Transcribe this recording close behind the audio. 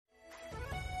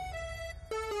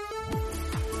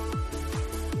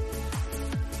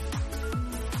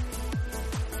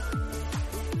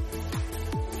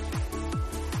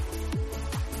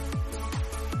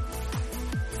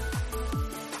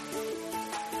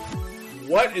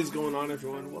What is going on,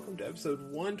 everyone? Welcome to episode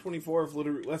 124 of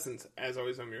Little Root Lessons. As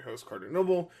always, I'm your host, Carter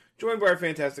Noble, joined by our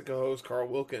fantastic co-host, Carl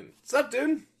Wilkin. What's up,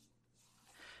 dude?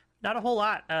 Not a whole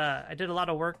lot. I did a lot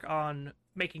of work on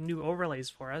making new overlays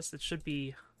for us. It should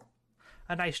be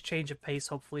a nice change of pace,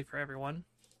 hopefully, for everyone.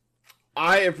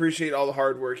 I appreciate all the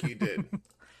hard work you did.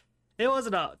 It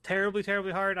wasn't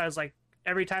terribly hard. I was like,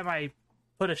 every time I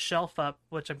put a shelf up,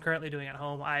 which I'm currently doing at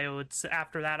home, I would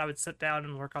after that I would sit down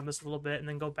and work on this a little bit and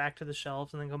then go back to the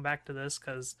shelves and then go back to this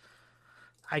because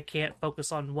I can't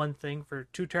focus on one thing for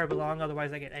too terribly long,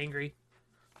 otherwise I get angry.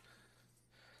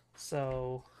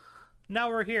 So now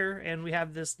we're here and we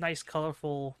have this nice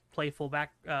colorful playful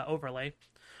back overlay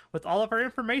with all of our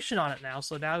information on it now,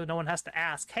 so now no one has to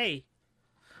ask, hey,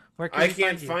 where can I we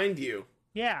can't find you? find you.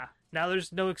 Yeah, now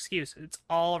there's no excuse. It's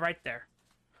all right there.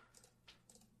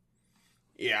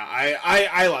 Yeah,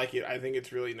 I like it. I think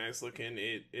it's really nice looking.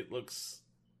 It looks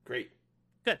great.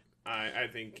 Good. I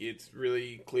think it's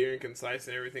really clear and concise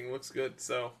and everything looks good.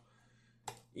 So,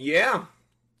 yeah.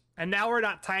 And now we're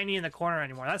not tiny in the corner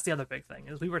anymore. That's the other big thing,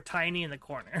 is we were tiny in the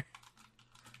corner.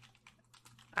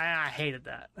 I hated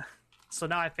that. So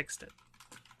now I fixed it.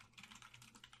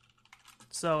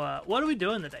 So what are we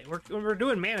doing today? We're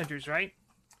doing managers, right?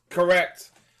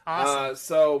 Correct. Awesome.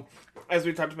 So, as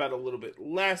we talked about a little bit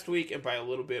last week, and by a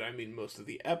little bit, I mean most of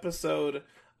the episode,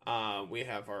 we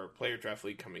have our Player Draft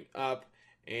League coming up,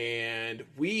 and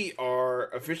we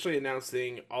are officially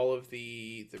announcing all of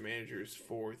the managers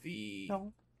for the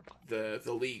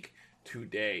league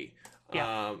today.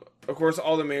 Yeah. Of course,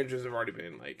 all the managers have already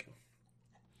been,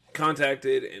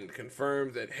 contacted and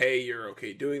confirmed that, hey, you're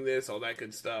okay doing this, all that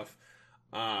good stuff.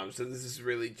 So this is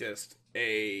really just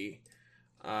a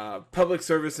public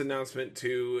service announcement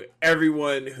to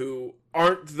everyone who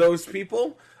aren't those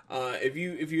people. If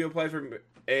you apply for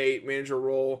a manager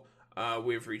role,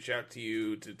 we've reached out to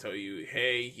you to tell you,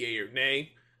 hey, yay or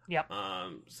nay. Yep.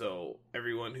 So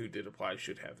everyone who did apply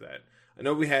should have that. I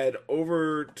know we had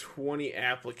over 20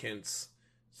 applicants.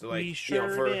 So we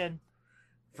sure did.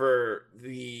 For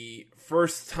the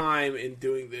first time in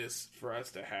doing this, for us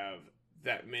to have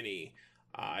that many,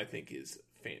 I think is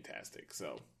fantastic.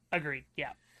 So agreed.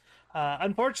 Yeah.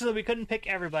 Unfortunately, we couldn't pick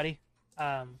everybody.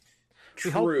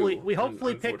 True. We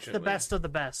hopefully picked the best of the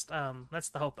best. That's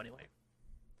the hope, anyway.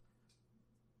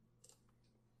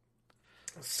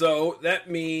 So that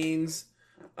means,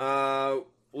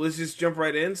 let's just jump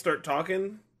right in, start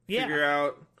talking, figure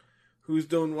out who's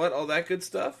doing what, all that good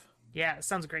stuff. Yeah, it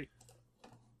sounds great.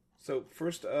 So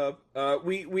first up,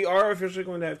 we are officially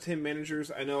going to have 10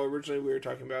 managers. I know originally we were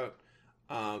talking about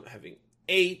having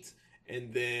 8.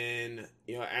 And then,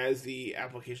 as the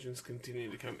applications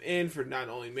continue to come in for not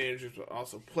only managers, but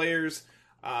also players,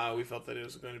 we felt that it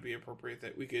was going to be appropriate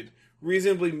that we could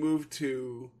reasonably move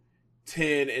to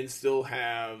 10 and still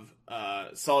have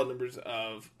solid numbers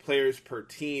of players per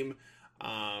team,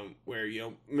 where,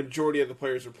 majority of the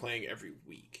players are playing every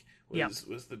week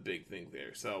was the big thing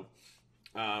there. So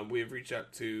we have reached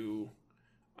out to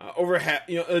over half,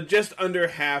 just under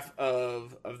half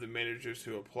of the managers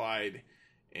who applied.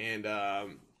 And, I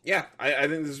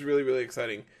think this is really, really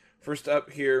exciting. First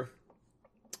up here,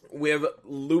 we have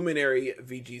Luminary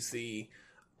VGC.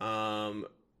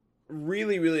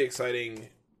 Really, really exciting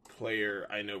player,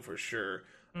 I know for sure.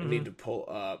 Mm-hmm. I need to pull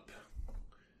up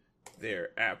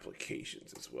their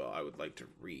applications as well. I would like to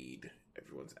read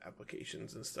everyone's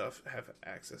applications and stuff, have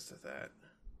access to that.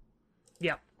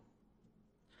 Yeah.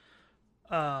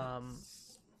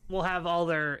 We'll have all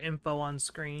their info on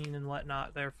screen and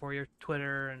whatnot there for your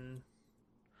Twitter and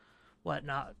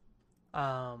whatnot.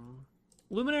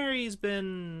 Luminary's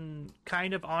been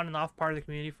kind of on and off part of the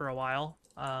community for a while.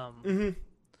 I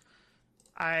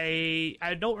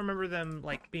don't remember them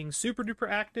being super duper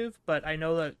active, but I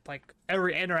know that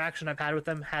every interaction I've had with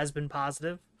them has been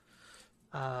positive.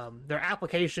 Their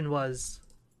application was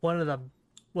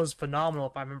phenomenal,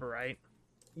 if I remember right.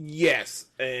 Yes,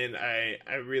 and I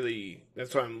really,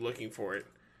 that's why I'm looking for it,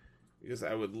 because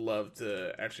I would love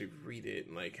to actually read it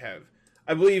and have,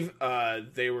 I believe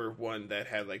they were one that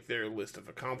had their list of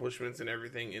accomplishments and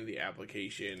everything in the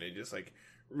application, and just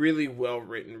really well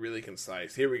written, really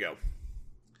concise. Here we go.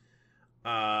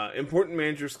 Important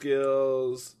manager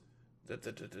skills.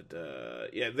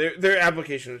 Yeah, their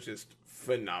application was just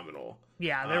phenomenal.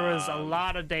 Yeah, there was a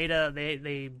lot of data.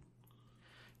 They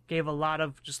gave a lot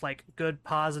of just good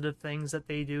positive things that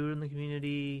they do in the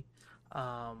community.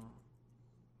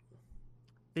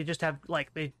 They just have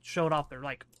they showed off their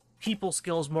people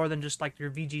skills more than just your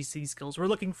VGC skills. We're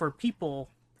looking for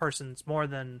persons more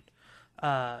than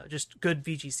just good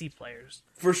VGC players.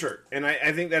 For sure. And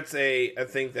I think that's I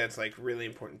think that's like really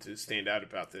important to stand out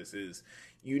about this is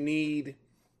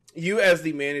you as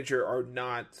the manager are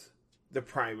not the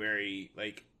primary,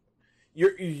 like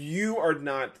you are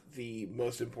not the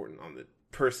most important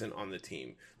person on the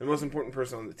team. The most important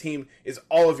person on the team is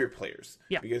all of your players.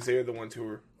 Yeah. Because they're the ones who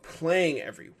are playing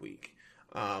every week.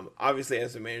 Obviously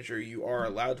as a manager you are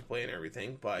allowed to play in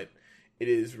everything, but it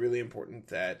is really important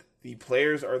that the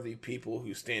players are the people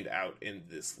who stand out in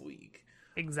this league.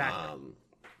 Exactly.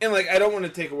 And like I don't want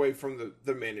to take away from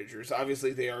the managers.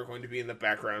 Obviously they are going to be in the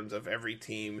backgrounds of every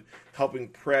team, helping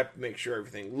prep, make sure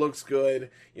everything looks good,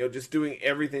 just doing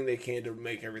everything they can to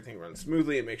make everything run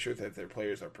smoothly and make sure that their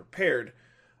players are prepared.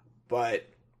 But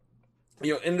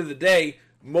end of the day,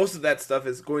 most of that stuff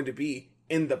is going to be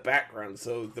in the background,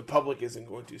 so the public isn't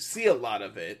going to see a lot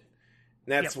of it.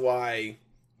 And that's why,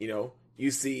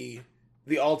 you see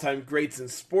the all-time greats in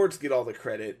sports get all the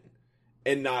credit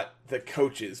and not the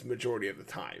coaches majority of the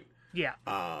time. Yeah.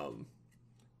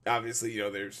 Obviously,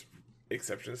 there's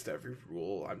exceptions to every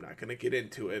rule. I'm not going to get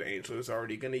into it. Angela's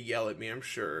already going to yell at me, I'm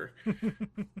sure.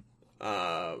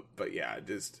 But yeah,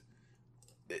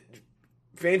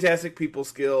 fantastic people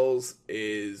skills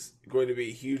is going to be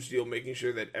a huge deal, making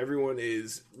sure that everyone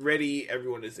is ready,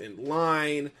 everyone is in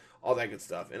line, all that good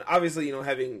stuff. And obviously,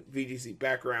 having VGC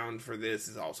background for this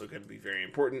is also going to be very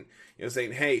important.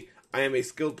 Saying, hey, I am a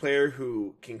skilled player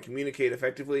who can communicate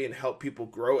effectively and help people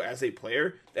grow as a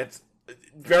player. That's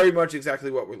very much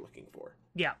exactly what we're looking for.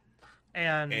 Yeah.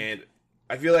 And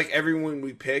I feel like everyone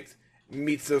we picked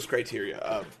meets those criteria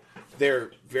of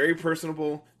they're very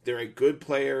personable, they're a good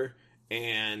player,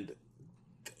 and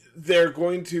they're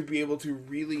going to be able to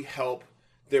really help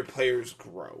their players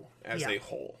grow as a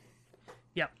whole.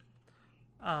 Yep.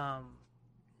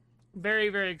 Very,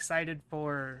 very excited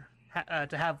to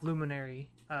have Luminary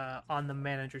on the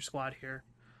manager squad here.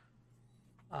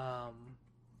 I'm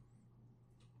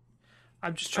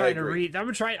just trying to read.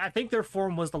 I think their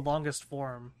form was the longest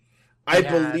form. I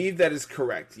believe that is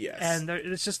correct, yes. And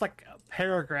it's just like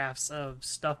paragraphs of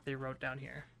stuff they wrote down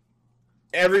here.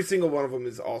 Every single one of them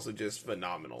is also just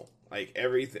phenomenal. Like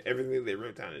everything they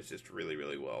wrote down is just really,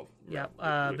 really well. Yeah,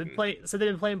 they've been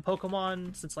playing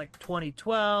Pokemon since like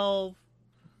 2012.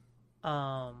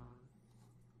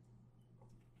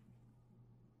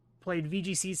 Played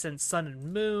VGC since Sun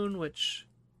and Moon, which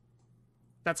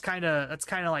that's kind of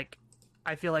like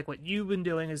I feel like what you've been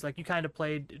doing is like you kind of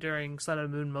played during Sun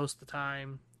and Moon most of the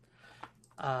time.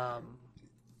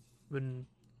 When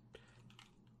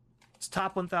it's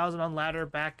top 1,000 on ladder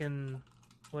back in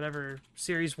whatever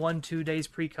series 1-2 days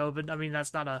pre-COVID. I mean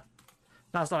that's not a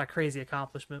crazy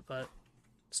accomplishment, but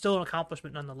still an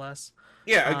accomplishment nonetheless.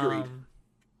 Yeah, agreed.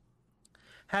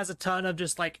 Has a ton of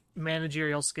just like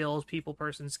managerial skills, people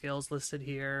person skills listed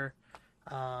here.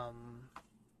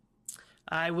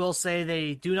 I will say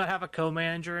they do not have a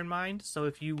co-manager in mind, so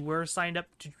if you were signed up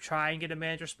to try and get a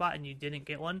manager spot and you didn't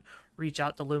get one, reach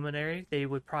out to Luminary. They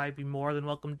would probably be more than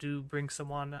welcome to bring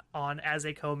someone on as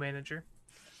a co-manager.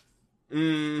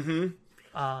 Mm-hmm.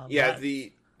 I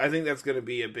think that's going to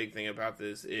be a big thing about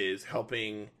this is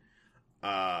helping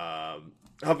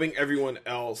everyone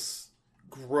else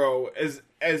grow as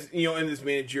in this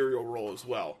managerial role as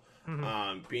well.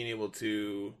 Mm-hmm. Being able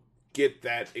to get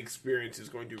that experience is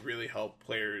going to really help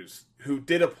players who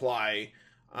did apply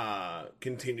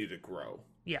continue to grow.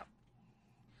 Yeah.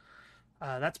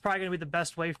 That's probably going to be the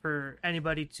best way for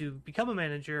anybody to become a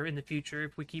manager in the future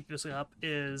if we keep this up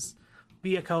is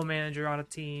be a co-manager on a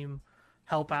team,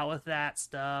 help out with that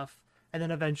stuff, and then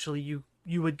eventually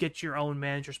you would get your own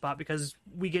manager spot because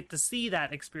we get to see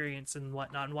that experience and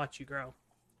whatnot and watch you grow.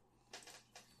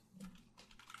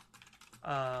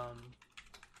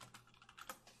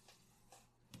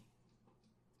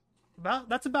 Well,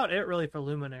 that's about it really for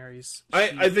Luminaries.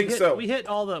 I think so. We hit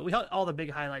all the big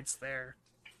highlights there.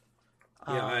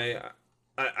 Yeah,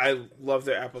 I love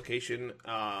their application.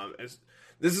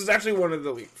 This is actually one of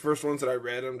the first ones that I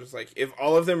read. I'm just like, if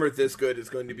all of them are this good,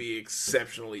 it's going to be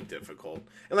exceptionally difficult.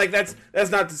 And like that's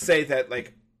not to say that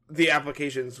like the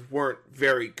applications weren't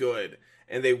very good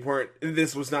and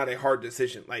this was not a hard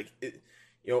decision. Like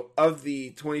of the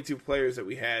 22 players that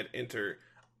we had enter,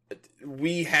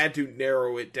 we had to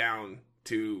narrow it down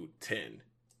to 10.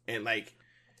 And like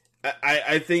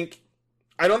I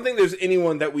don't think there's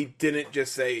anyone that we didn't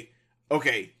just say,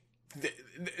 okay,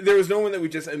 there was no one that we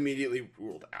just immediately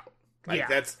ruled out. Like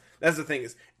that's the thing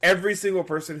is every single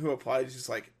person who applied is just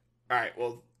like, all right,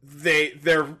 well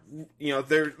their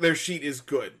sheet is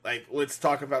good. Like let's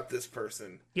talk about this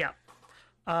person. Yeah.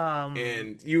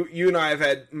 And you and I have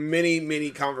had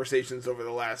many conversations over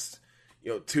the last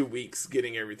 2 weeks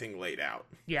getting everything laid out.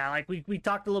 Yeah, like we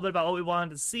talked a little bit about what we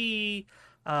wanted to see.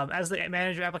 As the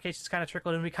manager applications kind of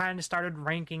trickled in, we kind of started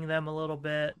ranking them a little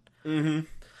bit. Mm-hmm.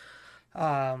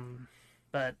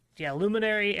 But yeah,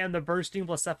 Luminary and the Bursting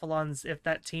Blacephalons, if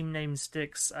that team name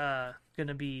sticks,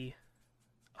 gonna be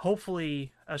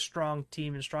hopefully a strong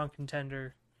team and strong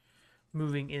contender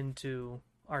moving into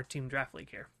our team draft league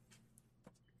here.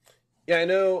 Yeah, I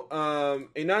know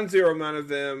a non-zero amount of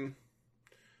them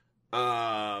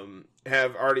have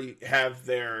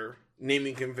their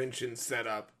naming convention set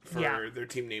up for their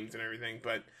team names and everything,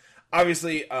 but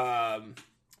obviously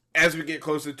as we get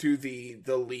closer to the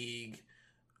league,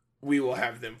 we will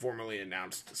have them formally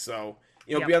announced. So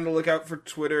be on the lookout for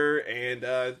Twitter, and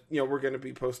we're going to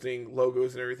be posting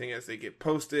logos and everything as they get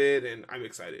posted, and I'm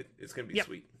excited. It's going to be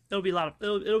sweet. It'll be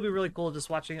it'll be really cool just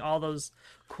watching all those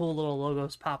cool little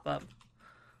logos pop up.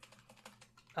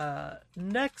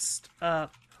 Next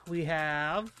up, we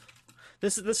have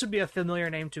this would be a familiar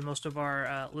name to most of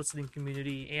our listening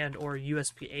community and or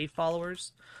USPA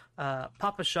followers.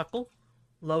 Papa Shuckle,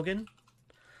 Logan.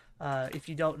 If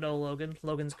you don't know Logan,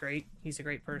 Logan's great. He's a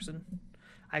great person.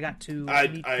 I got to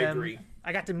meet them. Agree.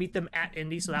 I got to meet them at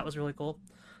Indy, so that was really cool.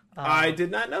 I did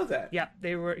not know that. Yeah,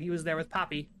 he was there with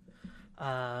Poppy.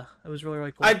 It was really,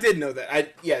 really cool. I did know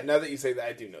that. Now that you say that,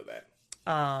 I do know that.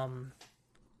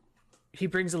 He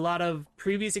brings a lot of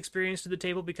previous experience to the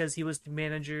table because he was the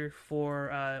manager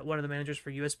for one of the managers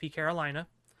for USP Carolina.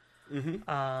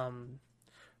 Mm-hmm.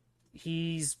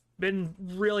 He's been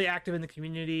really active in the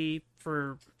community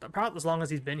for probably as long as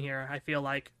he's been here. I feel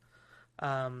like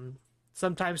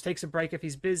sometimes takes a break if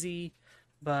he's busy,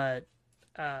 but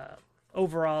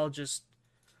overall just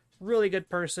really good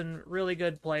person, really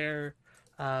good player.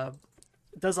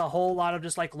 Does a whole lot of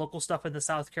just like local stuff in the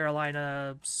South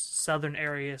Carolina southern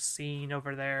area scene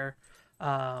over there.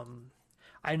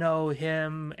 I know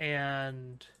him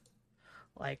and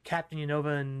like Captain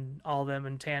Unova and all them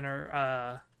and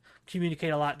Tanner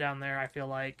communicate a lot down there, I feel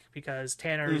like, because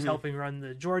Tanner is helping run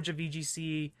the Georgia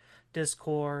VGC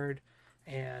Discord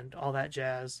and all that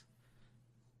jazz.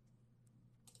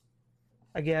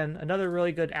 Again, another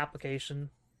really good application.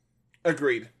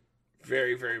 Agreed.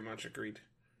 Very, very much agreed.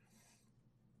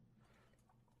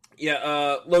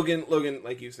 Yeah, Logan,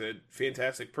 like you said,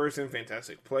 fantastic person,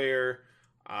 fantastic player,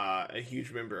 a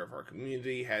huge member of our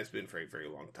community, has been for a very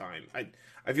long time.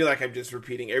 I feel like I'm just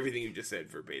repeating everything you just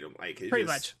said verbatim. Like pretty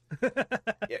much.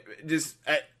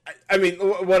 I mean,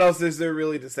 what else is there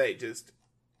really to say? Just,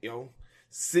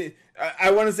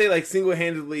 I want to say like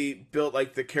single-handedly built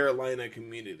like the Carolina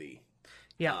community.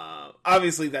 Yeah.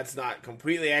 Obviously that's not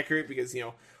completely accurate because,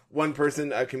 one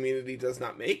person a community does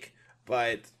not make,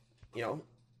 but,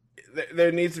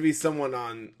 there needs to be someone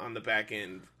on the back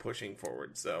end pushing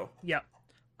forward. So yep.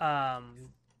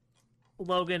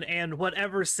 Logan and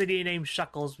whatever city named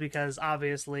Shuckles, because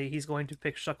obviously he's going to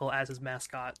pick Shuckle as his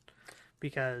mascot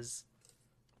because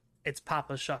it's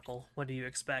Papa Shuckle. What do you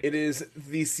expect? It is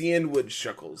the Cianwood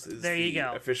Shuckles. There you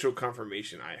go. Official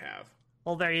confirmation I have.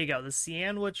 Well, there you go. The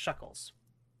Cianwood Shuckles.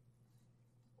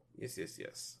 Yes.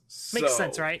 Makes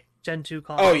sense, right? Gen 2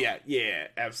 call. Oh yeah,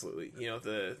 absolutely.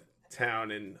 The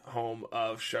town and home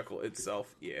of Shuckle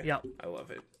itself. Yeah, yep. I love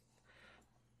it.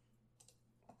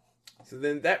 So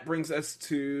then that brings us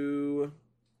to...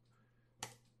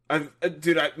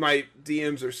 my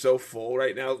DMs are so full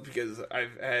right now because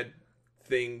I've had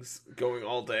things going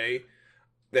all day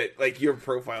that, like, your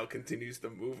profile continues to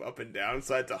move up and down,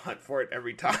 so I have to hunt for it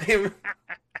every time.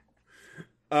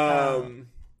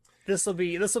 This will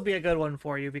be a good one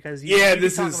for you because you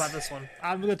talk about this one.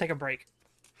 I'm going to take a break.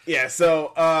 Yeah,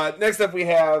 so next up we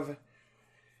have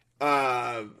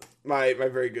my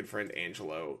very good friend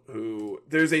Angelo, who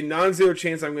there's a non-zero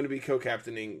chance I'm going to be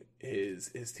co-captaining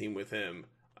his team with him.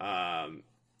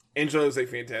 Angelo is a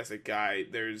fantastic guy.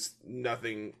 There's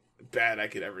nothing bad I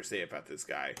could ever say about this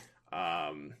guy.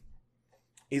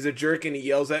 He's a jerk and he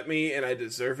yells at me and I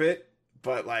deserve it,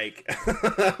 but like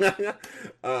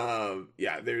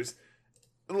there's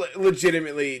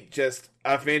legitimately just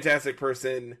a fantastic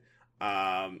person.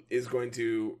 Is going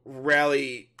to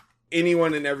rally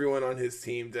anyone and everyone on his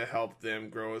team to help them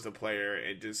grow as a player,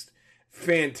 and just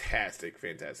fantastic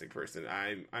person.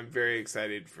 I'm very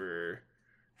excited for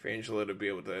Angelo to be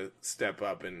able to step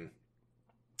up and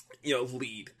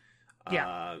lead.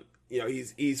 Yeah.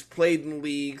 He's played in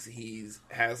leagues.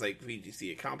 Has like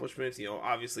VGC accomplishments.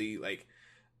 Obviously like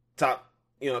top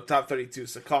 32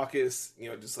 Secaucus.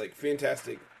 Just like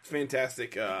fantastic.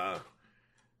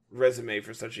 Resume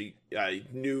for such a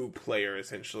new player,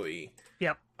 essentially.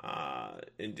 Yep.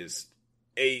 And just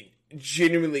a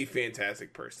genuinely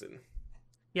fantastic person.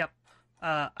 Yep.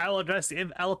 I will address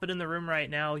the elephant in the room right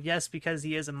now. Yes, because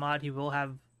he is a mod, he will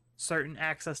have certain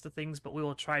access to things, but we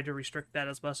will try to restrict that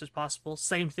as much as possible.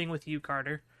 Same thing with you,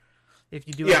 Carter. If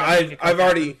you do Yeah, end up being a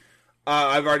co-captain.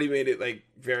 I've already made it like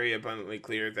very abundantly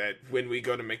clear that when we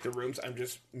go to make the rooms, I'm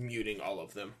just muting all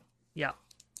of them. Yeah.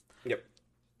 Yep.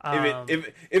 Um,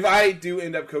 If I do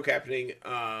end up co-captaining,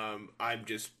 I'm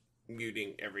just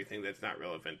muting everything that's not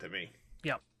relevant to me.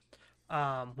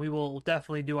 yeah. We will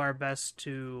definitely do our best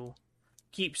to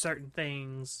keep certain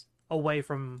things away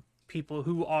from people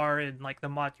who are in like the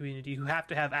mod community who have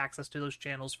to have access to those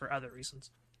channels for other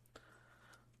reasons.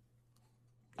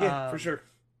 Yeah, for sure.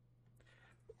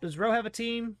 Does Ro have a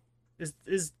team?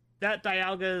 Is that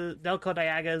Dialga's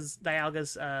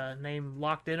name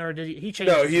locked in, or did he change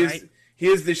No, it, right? he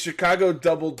is the Chicago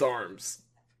Double Darms.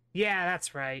 Yeah,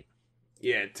 that's right.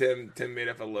 Yeah, Tim made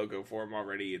up a logo for him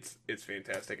already. It's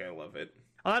fantastic. I love it.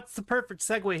 Oh, that's the perfect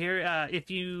segue here. If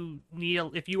you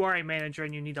are a manager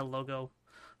and you need a logo,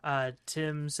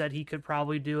 Tim said he could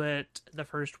probably do it the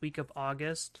first week of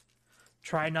August.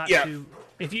 Try not to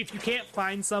if you can't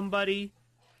find somebody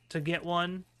to get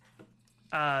one,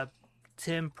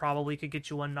 Tim probably could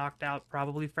get you one knocked out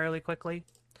probably fairly quickly.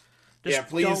 Just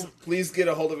please get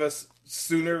a hold of us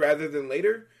sooner rather than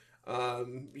later,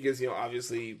 because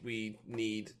obviously we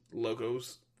need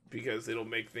logos because it'll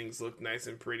make things look nice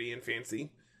and pretty and fancy.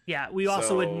 Yeah, we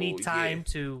also would need time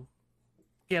to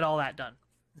get all that done.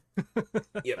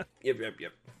 Yep.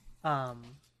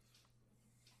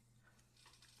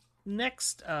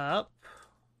 Next up,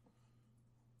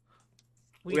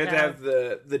 we have to have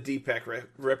the DPEC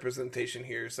representation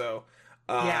here. So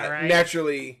right.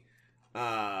 Naturally,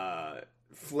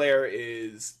 Flair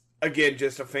is again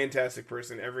just a fantastic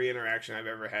person. Every interaction I've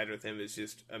ever had with him is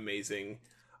just amazing.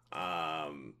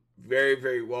 Very,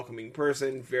 very welcoming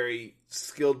person. Very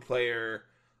skilled player.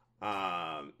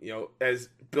 Has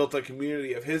built a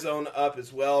community of his own up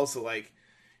as well. So like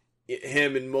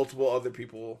him and multiple other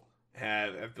people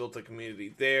have built a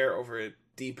community there over at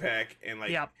DPEC, and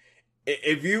like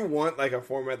if you want like a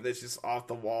format that's just off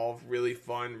the wall, really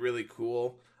fun, really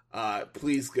cool,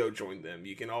 please go join them.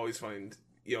 You can always find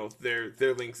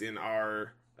their links in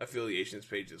our affiliations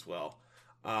page as well.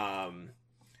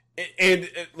 And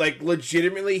like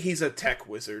legitimately, he's a tech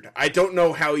wizard. I don't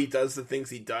know how he does the things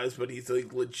he does, but he's a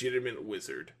legitimate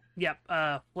wizard. Yep.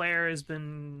 Flair has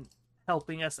been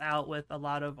helping us out with a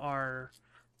lot of our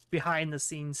behind the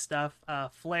scenes stuff.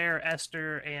 Flair,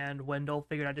 Esther, and Wendell,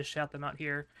 figured I'd just shout them out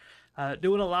here.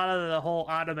 Doing a lot of the whole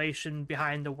automation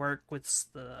behind the work with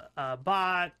the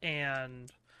bot and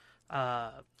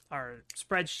our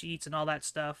spreadsheets and all that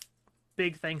stuff.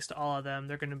 Big thanks to all of them.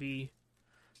 They're going to be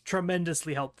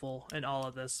tremendously helpful in all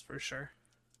of this for sure.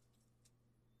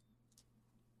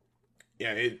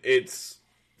 Yeah, it's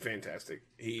fantastic.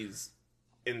 He's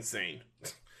insane.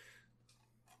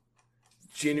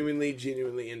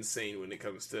 Genuinely insane when it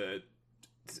comes to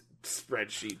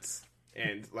spreadsheets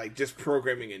and like just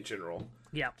programming in general.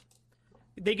 Yeah,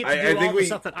 they get to do all the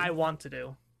stuff that I want to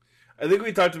do. I think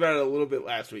we talked about it a little bit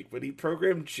last week, but he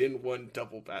programmed Gen 1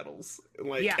 double battles.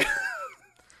 Like, yeah.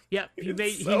 Yep, he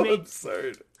made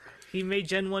absurd. He made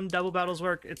Gen 1 double battles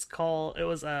work. It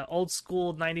was old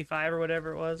school 95 or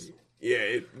whatever it was.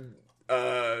 Yeah,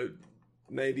 95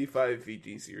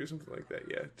 VGC or something like that.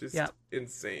 Yeah, just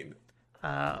insane.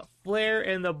 Flair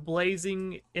and the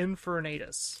Blazing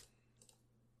Infernatus.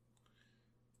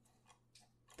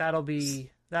 That'll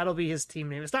be his team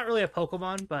name. It's not really a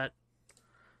Pokemon, but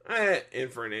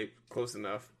Infernate, close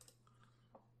enough.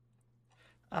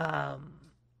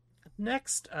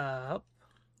 Next up,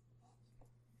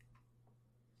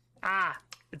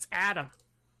 it's Adam.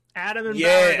 Adam and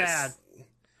Dad.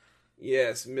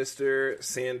 Yes, Mr.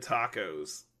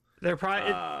 Santacos. They're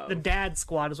probably the Dad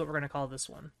Squad is what we're going to call this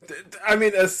one. I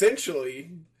mean,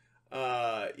 essentially,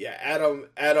 Adam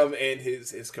and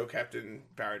his co-captain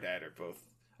Baradad are both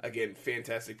again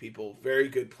fantastic people, very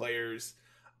good players.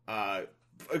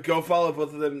 Go follow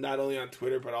both of them not only on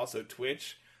Twitter but also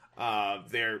Twitch.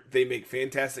 They make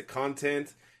fantastic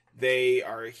content. They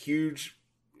are huge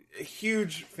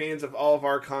fans of all of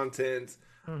our content.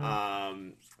 Mm-hmm.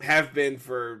 Have been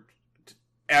for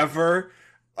ever.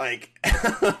 Like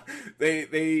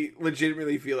they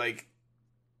legitimately feel like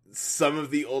some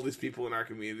of the oldest people in our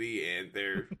community, and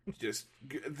they're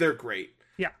great.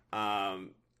 Yeah.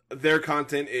 Their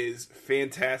content is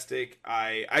fantastic.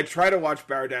 I try to watch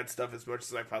Baradad stuff as much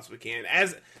as I possibly can.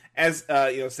 As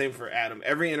same for Adam.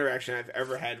 Every interaction I've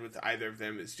ever had with either of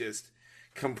them is just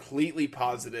completely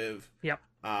positive. Yep.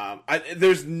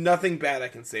 There's nothing bad I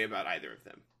can say about either of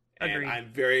them. Agreed. And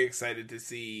I'm very excited to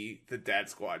see the Dad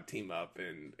Squad team up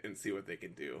and see what they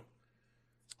can do.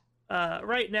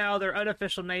 Right now, their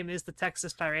unofficial name is the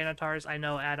Texas Tyrannotars. I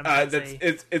know Adam has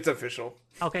it's official.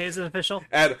 Okay, is it official?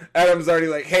 Adam's already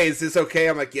like, hey, is this okay?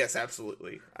 I'm like, yes,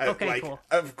 absolutely. Okay, cool.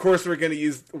 Of course, we're going to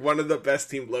use one of the best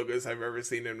team logos I've ever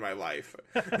seen in my life.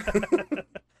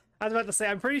 I was about to say,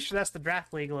 I'm pretty sure that's the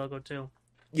Draft League logo too.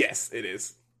 Yes, it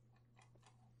is.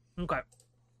 Okay.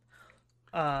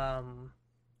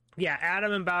 Yeah,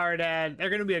 Adam and Bauerdad, they're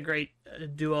going to be a great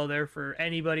duo there for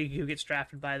anybody who gets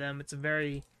drafted by them. It's a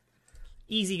very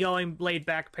easygoing,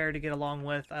 laid-back pair to get along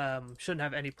with. Shouldn't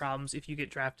have any problems if you get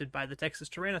drafted by the Texas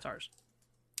Tyrannotars.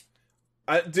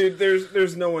 Dude,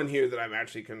 there's no one here that I'm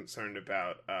actually concerned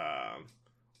about,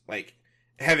 like,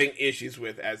 having issues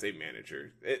with as a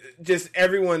manager. Just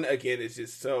everyone, again, is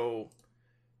just so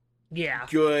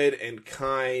good and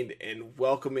kind and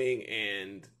welcoming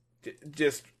and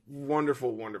just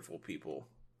wonderful, wonderful people.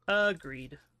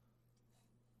 Agreed.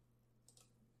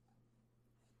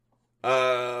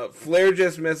 Flair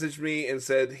just messaged me and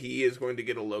said he is going to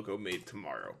get a logo made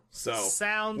tomorrow. So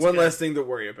sounds one good. less thing to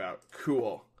worry about.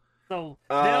 Cool. So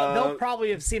they'll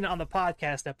probably have seen it on the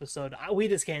podcast episode. We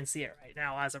just can't see it right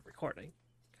now as of recording.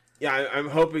 Yeah, I'm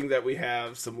hoping that we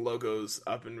have some logos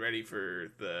up and ready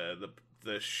for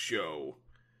the show,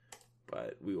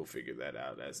 but we will figure that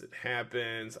out as it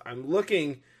happens. I'm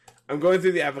going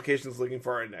through the applications looking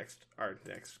for our next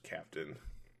captain.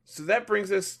 So that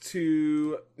brings us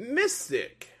to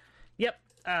Mystic. Yep,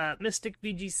 Mystic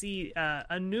VGC,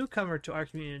 a newcomer to our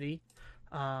community.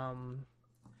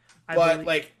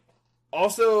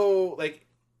 Also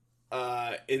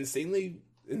insanely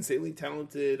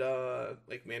talented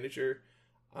manager.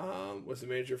 Was the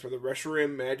manager for the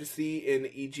Reshiram Majesty in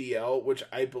EGL, which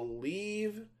I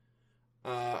believe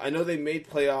I know they made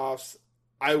playoffs.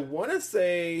 I want to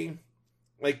say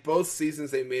both seasons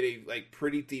they made a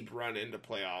pretty deep run into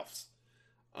playoffs.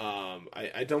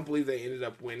 I don't believe they ended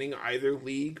up winning either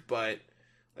league, but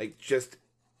just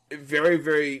a very,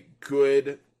 very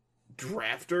good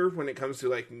drafter when it comes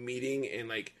to meeting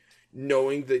and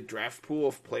knowing the draft pool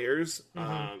of players.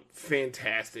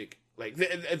 Fantastic.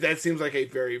 That seems like a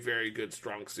very, very good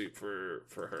strong suit for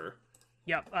her.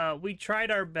 Yep. We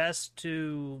tried our best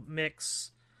to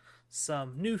mix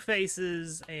some new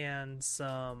faces and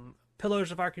some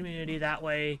pillars of our community. That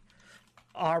way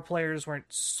our players weren't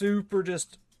super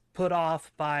just put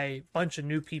off by a bunch of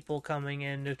new people coming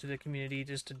into the community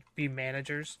just to be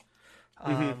managers.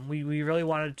 We really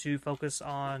wanted to focus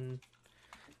on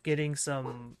getting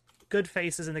some good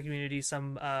faces in the community,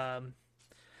 some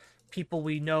people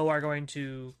we know are going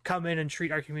to come in and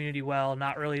treat our community well,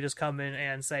 not really just come in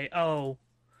and say, oh,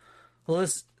 well,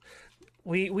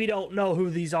 we don't know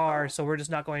who these are, so we're just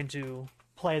not going to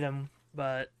play them.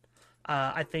 But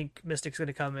I think Mystic's going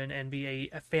to come in and be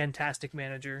a fantastic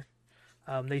manager.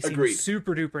 They seem Agreed.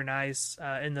 super duper nice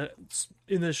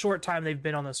in the short time they've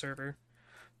been on the server.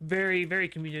 Very, very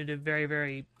communicative, very,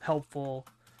 very helpful.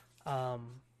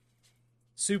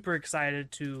 Super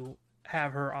excited to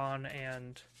have her on,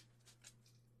 and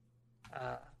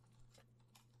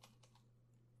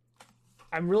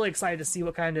I'm really excited to see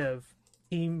what kind of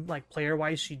team, player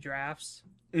wise, she drafts.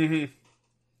 Definitely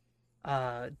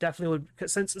would,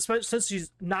 since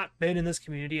she's not been in this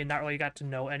community and not really got to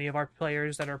know any of our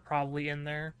players that are probably in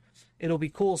there. It'll be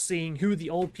cool seeing who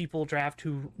the old people draft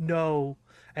who know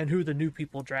and who the new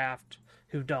people draft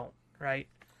who don't, right?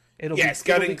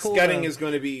 Scouting is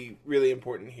going to be really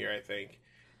important here, I think.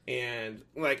 And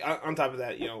on top of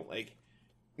that,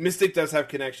 Mystic does have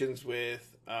connections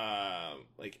with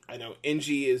I know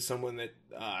NG is someone that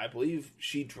I believe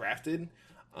she drafted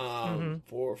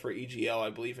for EGL,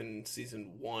 I believe in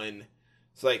season 1.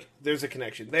 So there's a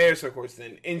connection there. So of course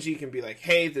then NG can be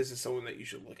hey, this is someone that you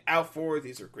should look out for.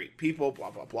 These are great people,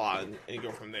 blah blah blah, and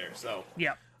go from there. So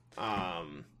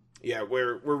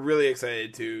we're really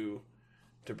excited to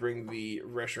bring the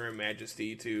Reshiram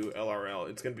Majesty to LRL.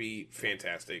 It's going to be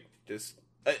fantastic. Just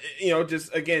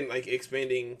again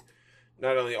expanding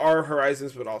not only our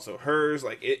horizons but also hers.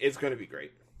 It's going to be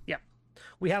great.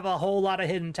 We have a whole lot of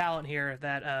hidden talent here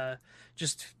that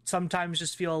just sometimes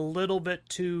just feel a little bit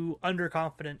too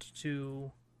underconfident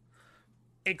to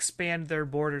expand their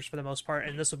borders for the most part,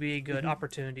 and this will be a good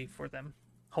opportunity for them,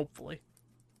 hopefully.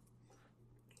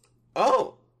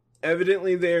 Oh,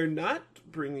 evidently they're not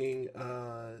bringing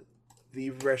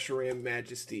the Reshiram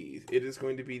Majesty. It is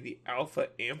going to be the Alpha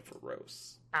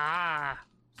Ampharos.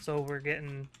 So we're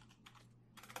getting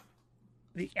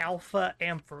the Alpha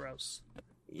Ampharos.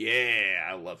 Yeah,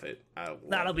 I love it.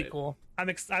 That'll be cool. I'm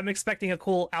expecting a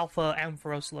cool Alpha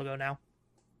Ampharos logo now.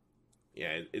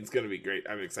 Yeah, it's going to be great.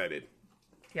 I'm excited.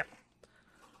 Yep.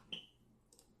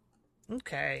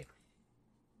 Okay.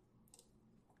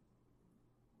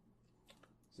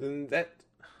 So then that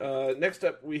next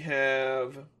up we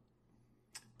have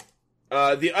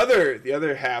the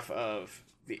other half of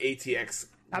the ATX.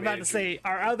 I'm about to say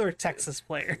our other Texas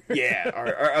player. Yeah,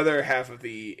 our other half of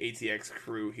the ATX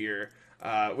crew here.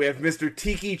 We have Mr.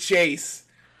 Tiki Chase,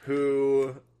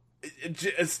 who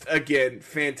just again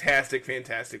fantastic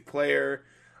player.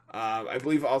 I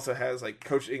believe also has like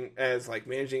coaching as like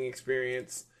managing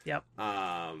experience. Yep.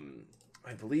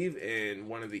 I believe in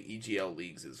one of the EGL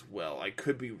leagues as well. I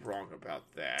could be wrong about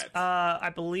that.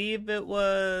 I believe it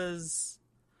was.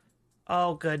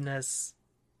 Oh goodness,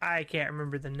 I can't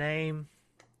remember the name.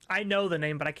 I know the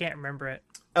name, but I can't remember it.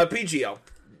 PGL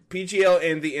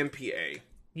and the MPA.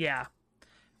 Yeah,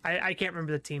 I can't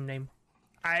remember the team name.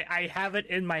 I have it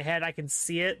in my head. I can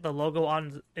see it, the logo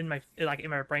in my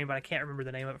brain, but I can't remember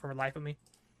the name of it for the life of me.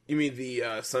 You mean the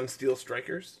Sunsteel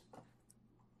Strikers?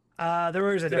 There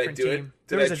was a different team.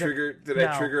 Did I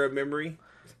trigger a memory?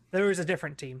 There was a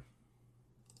different team.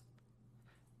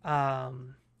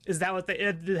 Is that what they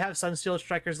did? Have Sunsteel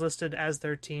Strikers listed as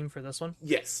their team for this one?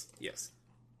 Yes.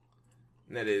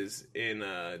 And that is in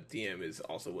DM is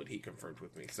also what he confirmed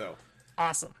with me. So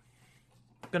awesome.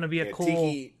 Gonna be a cool.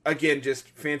 Tiki, again, just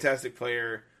fantastic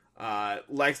player.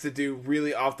 Likes to do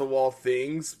really off the wall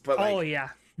things, but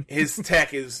his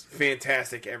tech is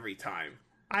fantastic every time.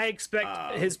 I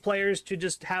expect his players to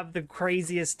just have the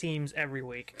craziest teams every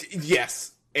week.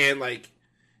 Yes, and like,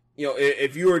 you know,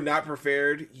 if you are not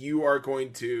prepared, you are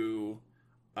going to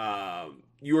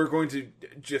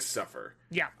just suffer.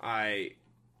 Yeah, I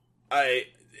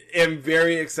am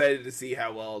very excited to see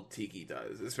how well Tiki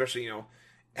does, especially, you know,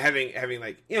 having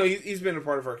like, you know, he's been a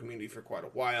part of our community for quite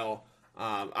a while.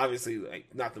 Obviously,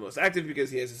 like, not the most active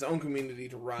because he has his own community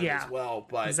to run as well,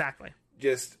 but exactly,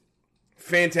 just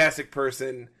fantastic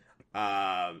person,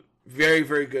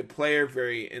 very good player,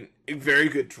 very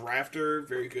good drafter,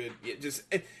 very good. Just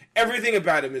everything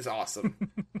about him is awesome.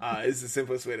 Is the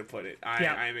simplest way to put it. I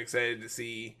am excited to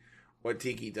see what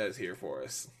Tiki does here for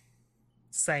us.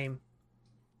 Same.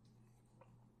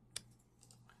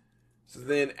 So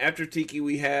then after Tiki,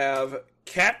 we have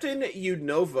Captain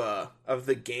Unova of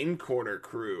the Game Corner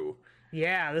crew.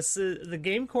 Yeah, this is the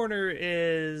Game Corner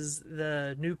is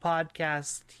the new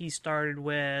podcast he started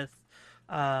with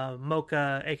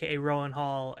Mocha, aka Rowan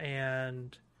Hall,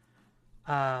 and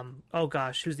oh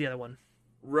gosh, who's the other one?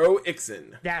 Ro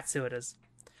Ixon. That's who it is.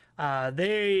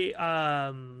 They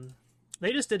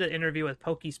just did an interview with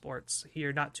Pokesports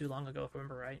here not too long ago, if I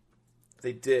remember right.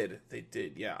 They did.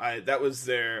 Yeah, that was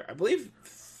their, I believe,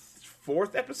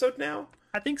 4th episode now.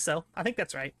 I think so. I think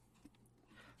that's right.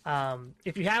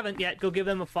 If you haven't yet, go give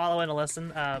them a follow and a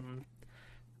listen.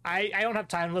 I don't have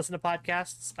time to listen to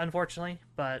podcasts, unfortunately,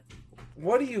 but...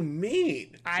 What do you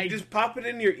mean? You just pop it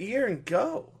in your ear and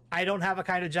go. I don't have a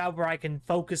kind of job where I can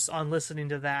focus on listening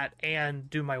to that and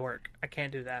do my work. I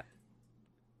can't do that.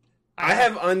 I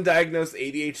have undiagnosed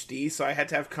ADHD, so I had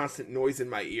to have constant noise in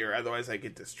my ear, otherwise I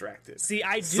get distracted. See,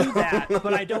 I do that,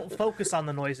 but I don't focus on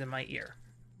the noise in my ear.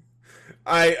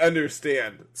 I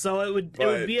understand. So it would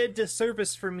be a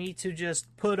disservice for me to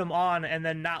just put them on and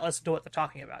then not listen to what they're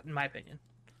talking about, in my opinion.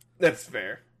 That's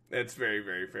fair. That's very,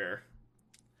 very fair.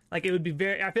 Like, it would be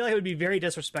I feel like it would be very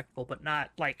disrespectful, but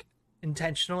not, like,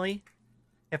 intentionally.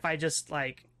 If I just,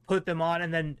 like, put them on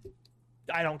and then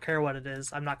I don't care what it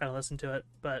is, I'm not going to listen to it,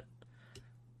 but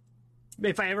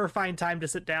if I ever find time to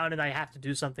sit down and I have to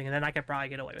do something, and then I could probably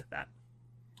get away with that.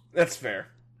 That's fair.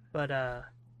 But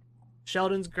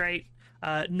Sheldon's great.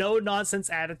 No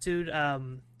nonsense attitude.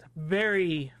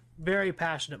 Very, very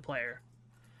passionate player.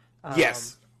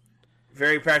 Yes.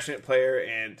 Very passionate player,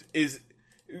 and is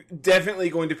definitely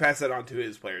going to pass that on to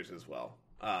his players as well.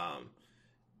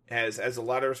 Has a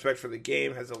lot of respect for the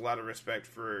game, has a lot of respect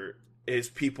for his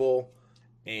people,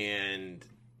 and,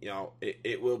 you know,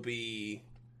 it will be...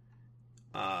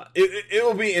 it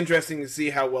will be interesting to see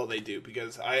how well they do,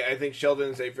 because I think Sheldon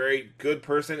is a very good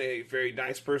person, a very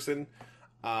nice person,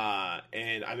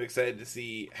 and I'm excited to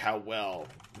see how well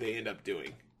they end up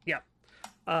doing. Yeah.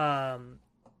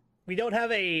 We don't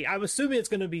have I'm assuming it's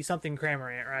going to be something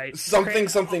Cramorant, right? Something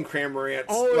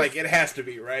Cramorant. Like, it has to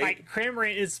be, right? Like,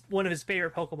 Cramorant is one of his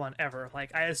favorite Pokemon ever.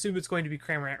 Like, I assume it's going to be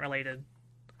Cramorant related.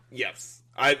 Yes.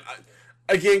 I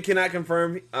again, cannot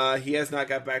confirm. He has not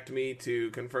got back to me to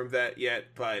confirm that yet,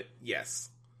 but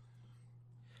yes.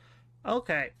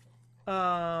 Okay.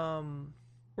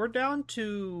 We're down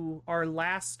to our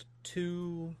last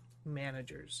 2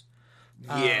 managers.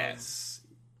 Yes.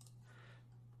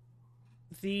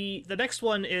 The next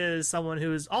one is someone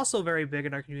who is also very big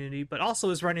in our community, but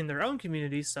also is running their own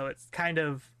community, so it's kind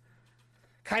of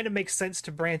makes sense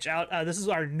to branch out. This is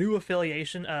our new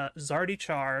affiliation, Zardy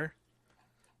Char.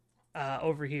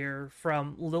 over here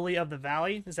from Lily of the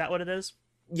Valley. Is that what it is?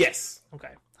 Yes. Okay.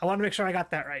 I want to make sure I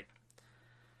got that right.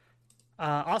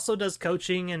 Also does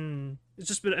coaching, and it's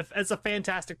just been as a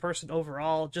fantastic person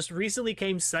overall. Just recently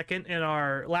came second in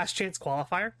our last chance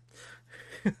qualifier.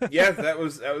 Yeah, that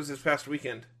was this past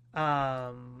weekend.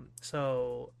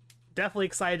 So definitely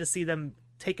excited to see them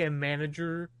take a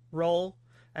manager role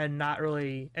and not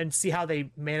really and see how they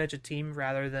manage a team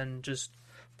rather than just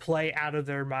play out of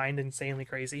their mind insanely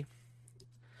crazy,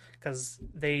 because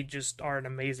they just are an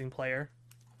amazing player.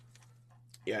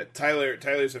 Yeah,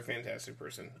 Tyler's a fantastic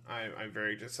person. I'm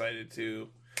very excited to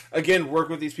again work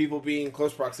with these people, be in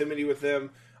close proximity with them.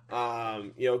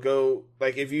 Go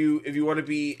like if you want to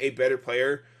be a better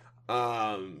player,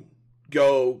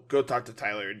 go talk to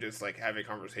Tyler and just like have a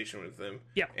conversation with them.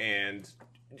 Yeah, and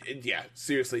yeah,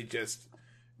 seriously, just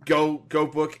go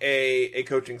book a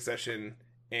coaching session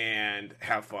and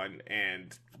have fun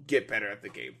and get better at the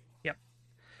game. Yep.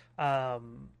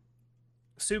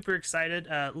 Super excited.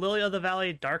 Lily of the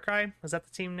Valley Darkrai, is that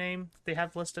the team name they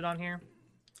have listed on here?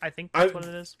 I think that's what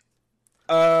it is.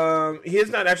 He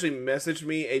has not actually messaged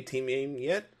me a team name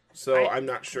yet, so I'm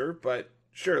not sure, but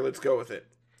sure, let's go with it.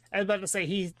 I was about to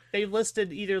say they've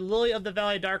listed either Lily of the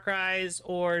Valley Darkrai's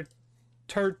or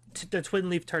the Twin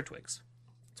Leaf Turtwigs.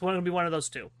 It's going to be one of those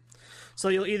two. So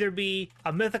you'll either be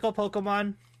a mythical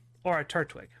Pokemon or a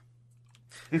Turtwig.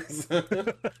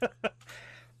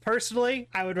 Personally,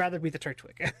 I would rather be the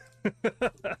Turtwig.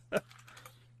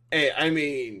 Hey, I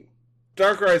mean,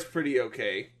 Darkrai's pretty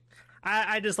okay.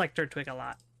 I just like Turtwig a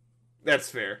lot. That's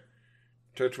fair.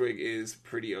 Turtwig is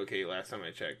pretty okay last time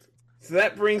I checked. So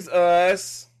that brings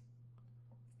us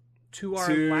to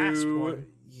our last one.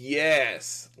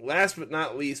 Yes. Last but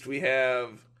not least, we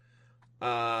have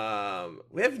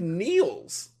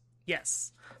Niels.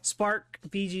 Yes. Spark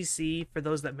VGC, for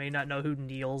those that may not know who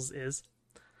Niels is.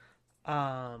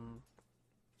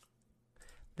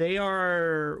 They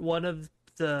are one of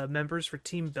the members for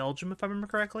Team Belgium, if I remember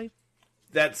correctly.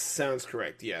 That sounds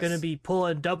correct, yes. Going to be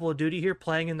pulling double duty here,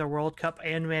 playing in the World Cup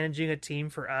and managing a team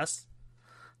for us.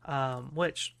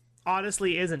 Which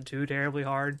honestly isn't too terribly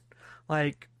hard.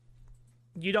 Like,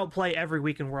 you don't play every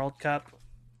week in World Cup.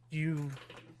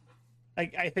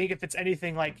 I think if it's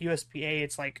anything like USPA,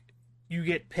 it's like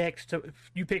you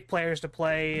pick players to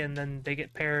play and then they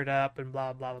get paired up and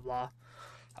blah blah blah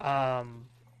blah.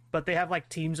 But they have like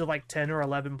teams of like 10 or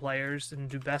 11 players and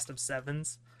do best of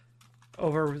sevens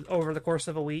over the course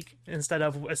of a week instead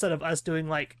of us doing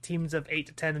like teams of 8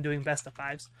 to 10 and doing best of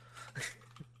fives.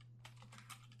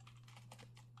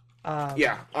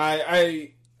 Yeah,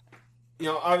 I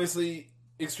obviously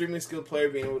extremely skilled player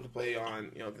being able to play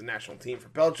on the national team for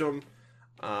Belgium.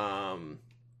 I'm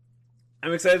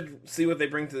excited to see what they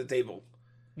bring to the table.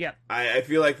 Yeah, I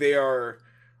feel like they are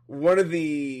one of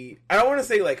the, I don't want to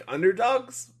say like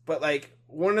underdogs, but like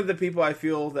one of the people I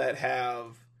feel that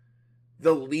have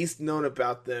the least known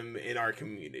about them in our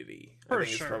community. I think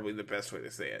it's probably the best way to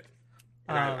say it.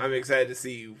 And I'm excited to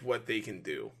see what they can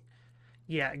do.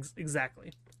 Yeah,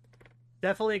 exactly.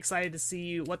 Definitely excited to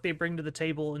see what they bring to the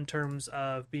table in terms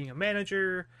of being a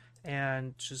manager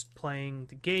and just playing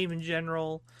the game in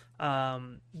general.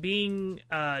 Being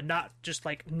not just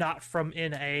like not from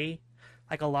NA,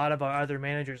 like a lot of our other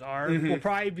managers are, will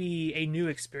probably be a new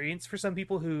experience for some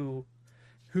people who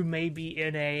may be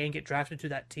NA and get drafted to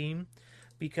that team,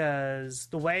 because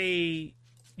the way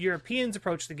Europeans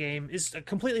approach the game is a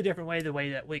completely different way the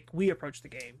way that we approach the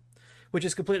game, which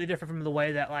is completely different from the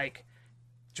way that like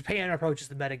Japan approaches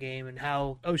the metagame and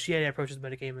how Oceania approaches the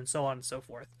metagame and so on and so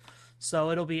forth.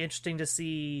 So it'll be interesting to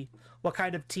see what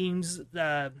kind of teams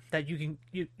that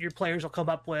your players will come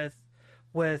up with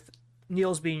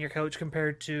Niels being your coach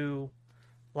compared to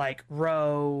like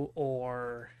Ro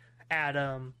or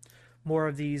Adam, more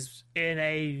of these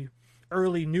NA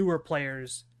early newer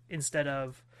players instead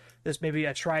of this maybe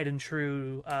a tried and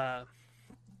true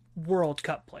World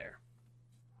Cup player.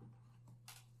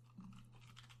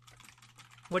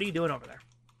 What are you doing over there?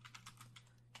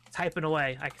 Typing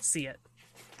away. I can see it.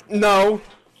 No.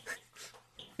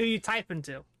 Who are you typing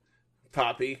to?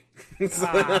 Poppy.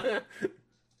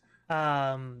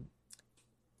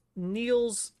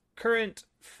 Niels' current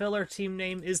filler team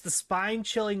name is the Spine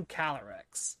Chilling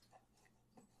Calyrex.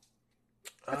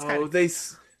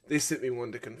 They sent me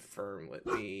one to confirm. Let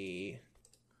me.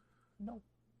 No.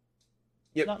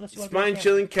 Yep. Spine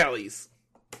Chilling Callies.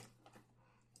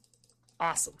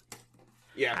 Awesome.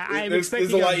 Yeah, there's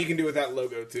a lot you can do with that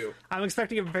logo too. I'm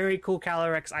expecting a very cool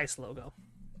Calyrex Ice logo,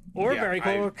 or a very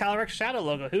cool Calyrex Shadow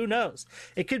logo. Who knows?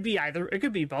 It could be either. It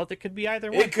could be both. It could be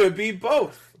either one. It could be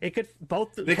both. It could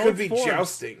both. They could be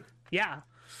jousting. Yeah,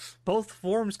 both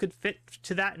forms could fit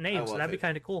to that I name, so love that'd be it.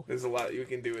 kind of cool. There's a lot you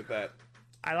can do with that.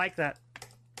 I like that.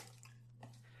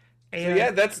 So And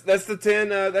yeah, that's the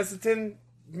 10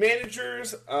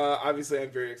 managers. Obviously,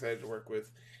 I'm very excited to work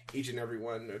with each and every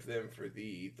one of them for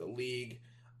the league.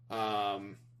 I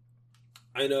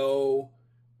know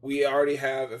we already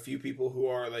have a few people who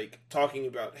are like talking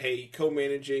about, hey,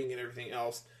 co-managing and everything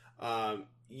else.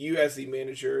 You as the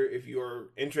manager, if you are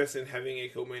interested in having a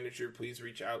co-manager, please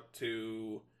reach out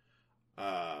to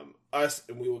us,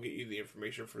 and we will get you the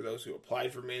information for those who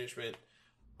applied for management.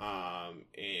 And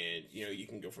you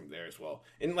can go from there as well.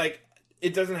 And like,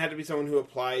 it doesn't have to be someone who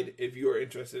applied. If you are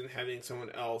interested in having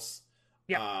someone else,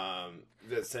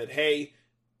 that said, hey,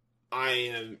 I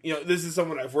am, this is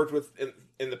someone I've worked with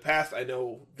in the past. I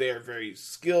know they're very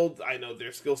skilled. I know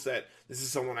their skill set. This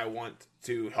is someone I want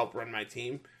to help run my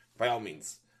team. By all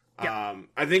means.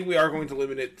 I think we are going to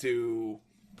limit it to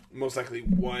most likely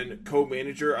one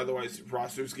co-manager. Otherwise,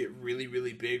 rosters get really,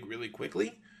 really big really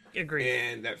quickly. Agreed.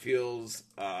 And that feels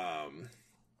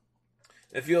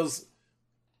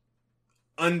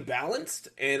unbalanced,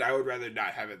 and I would rather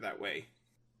not have it that way.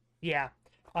 Yeah.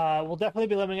 We'll definitely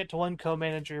be limiting it to one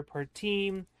co-manager per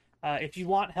team. If you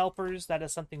want helpers, that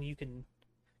is something you can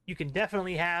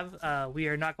definitely have. We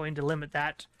are not going to limit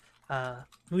that.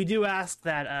 We do ask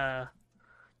that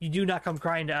you do not come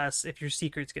crying to us if your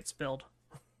secrets get spilled.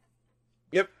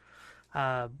 Yep.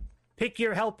 Pick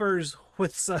your helpers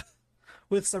with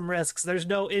some risks. There's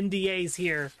no NDAs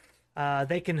here.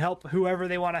 They can help whoever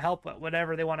they want to help,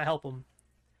 whatever they want to help them.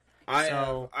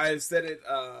 I've said it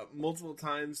multiple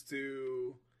times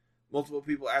to multiple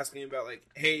people asking about, like,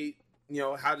 hey,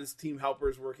 how does team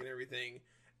helpers work and everything.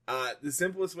 The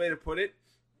simplest way to put it,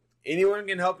 anyone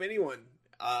can help anyone.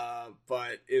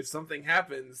 But if something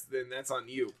happens, then that's on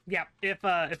you. Yeah.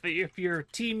 If your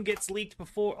team gets leaked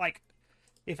before, like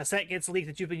if a set gets leaked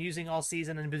that you've been using all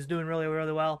season and is doing really,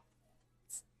 really well,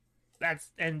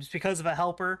 and it's because of a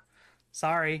helper.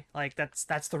 Sorry, like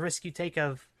that's the risk you take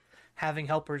of having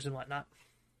helpers and whatnot.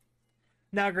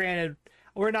 Now, granted,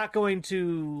 we're not going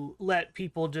to let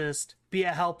people just be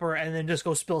a helper and then just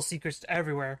go spill secrets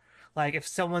everywhere. Like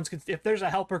if there's a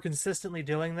helper consistently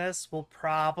doing this, we'll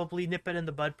probably nip it in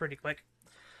the bud pretty quick.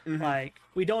 Mm-hmm. Like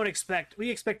we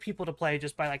expect people to play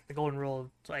just by like the golden rule of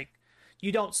like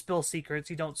you don't spill secrets,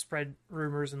 you don't spread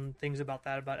rumors and things about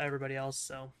everybody else.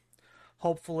 So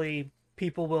hopefully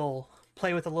people will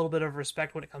play with a little bit of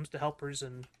respect when it comes to helpers.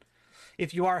 And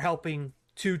if you are helping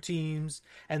two teams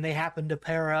and they happen to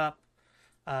pair up,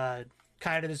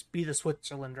 kind of just be the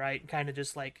Switzerland, right? Kind of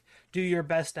just like do your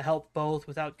best to help both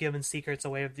without giving secrets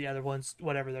away of the other ones,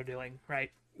 whatever they're doing,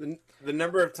 right? The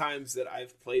number of times that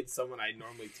I've played someone I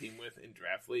normally team with in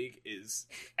Draft League is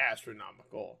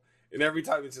astronomical. And every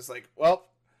time it's just like, well,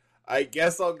 I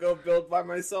guess I'll go build by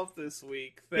myself this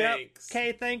week. Thanks. Yep.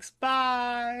 Okay, thanks.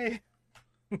 Bye.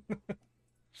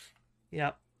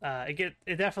 Yep.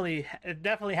 It definitely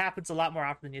happens a lot more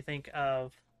often than you think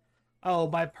of. Oh,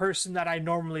 my person that I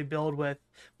normally build with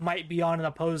might be on an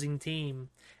opposing team,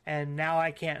 and now I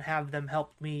can't have them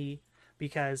help me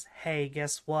because, hey,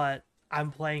 guess what? I'm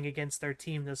playing against their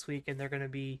team this week, and they're going to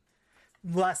be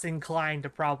less inclined to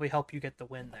probably help you get the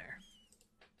win there.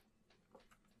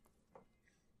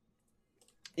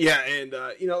 Yeah, and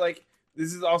like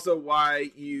this is also why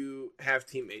you have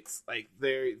teammates. Like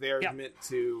they're meant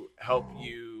to help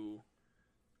you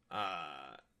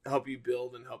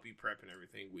build and help you prep and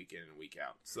everything week in and week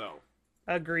out. So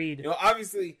agreed.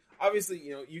 Obviously,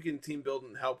 you can team build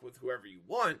and help with whoever you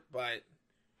want, but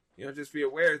just be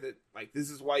aware that like this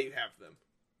is why you have them.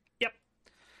 Yep.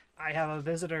 I have a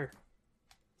visitor.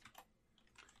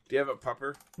 Do you have a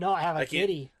pupper? No, I have a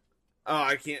kitty. Oh,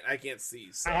 I can't see.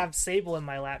 So. I have Sable in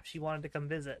my lap. She wanted to come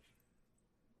visit.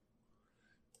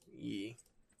 Yeah.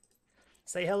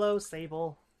 Say hello,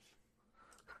 Sable.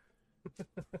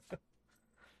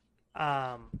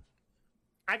 I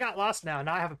got lost now.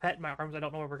 Now I have a pet in my arms. I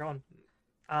don't know where we're going.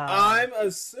 I'm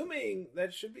assuming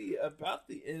that should be about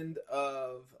the end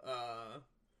of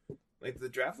like the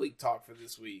Draft League talk for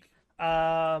this week.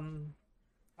 I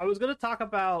was going to talk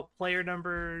about player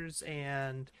numbers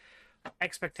and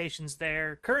expectations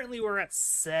there. Currently, we're at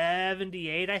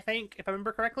 78, I think, if I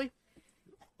remember correctly.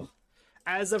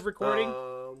 As of recording.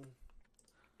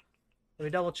 Let me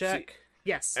double check.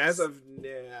 Yes. As of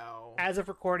now. As of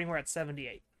recording, we're at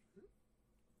 78.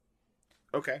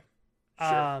 Okay.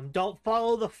 Sure. Don't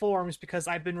follow the forms because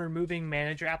I've been removing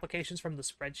manager applications from the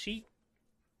spreadsheet.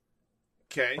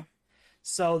 Okay.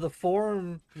 So the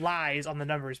form lies on the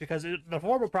numbers because the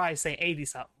form will probably say 80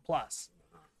 something plus.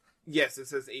 Yes, it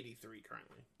says 83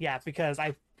 currently. Yeah, because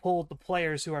I pull the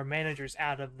players who are managers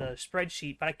out of the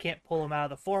spreadsheet, but I can't pull them out of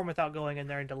the form without going in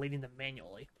there and deleting them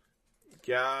manually.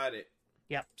 Got it.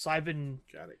 Yep. So I've been.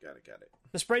 Got it.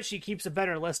 The spreadsheet keeps a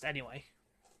better list anyway.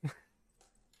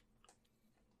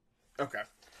 Okay.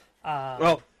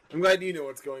 Well, I'm glad you know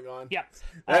what's going on. Yeah.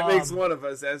 That makes one of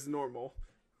us as normal.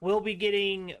 We'll be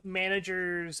getting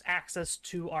managers access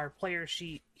to our player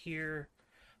sheet here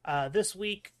this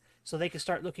week, so they can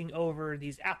start looking over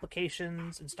these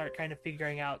applications and start kind of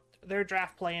figuring out their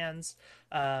draft plans.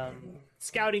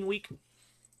 Scouting week.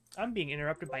 I'm being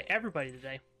interrupted by everybody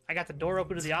today. I got the door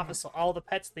open to the office, so all the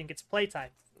pets think it's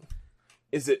playtime.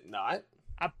 Is it not?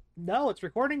 No, it's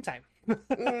recording time.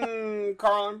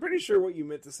 Carl, I'm pretty sure what you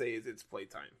meant to say is it's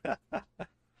playtime.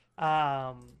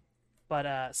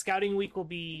 But scouting week will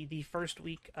be the first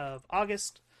week of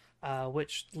August,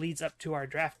 which leads up to our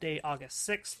draft day, August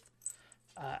 6th.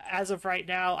 As of right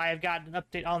now, I have gotten an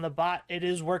update on the bot. It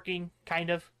is working, kind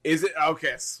of. Is it?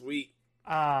 Okay, sweet.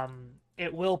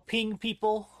 It will ping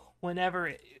people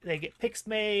whenever they get picks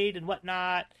made and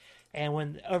whatnot, and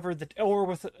whenever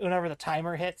the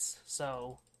timer hits.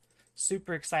 So,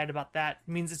 super excited about that.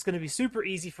 It means it's going to be super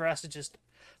easy for us to just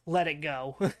let it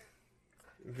go.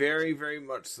 Very, very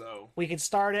much so. We can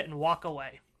start it and walk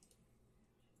away.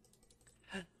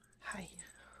 Hi.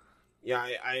 Yeah,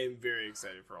 I am very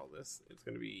excited for all this. It's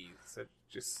going to be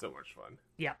just so much fun.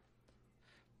 Yeah.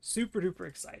 Super duper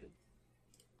excited.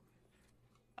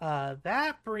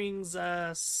 That brings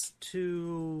us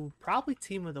to probably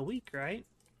Team of the Week, right?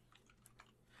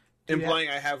 Implying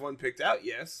I have one picked out,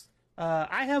 yes.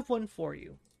 I have one for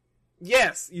you.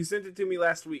 Yes, you sent it to me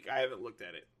last week. I haven't looked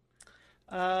at it.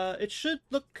 It should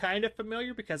look kind of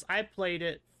familiar because I played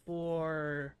it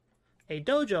for a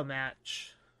dojo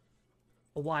match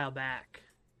a while back.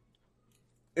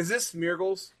 Is this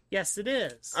Smeargles? Yes, it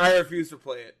is. I refuse to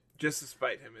play it, just to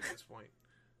spite him at this point.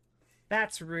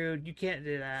 That's rude. You can't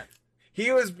do that.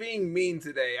 He was being mean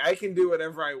today. I can do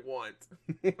whatever I want.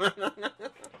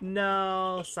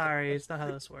 No, sorry. It's not how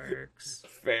this works.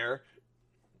 Fair.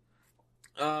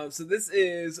 So this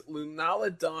is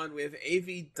Lunala Dawn with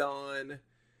AV Dawn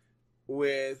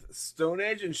with Stone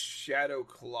Edge and Shadow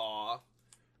Claw.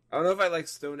 I don't know if I like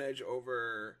Stone Edge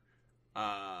over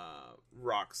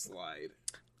Rock Slide.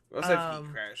 We also have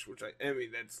Heat Crash, which I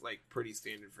mean that's like pretty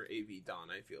standard for AV Dawn,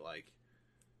 I feel like.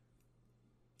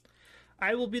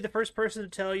 I will be the first person to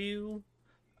tell you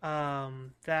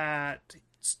that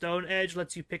Stone Edge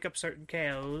lets you pick up certain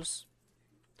KOs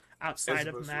outside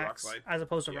of Max, as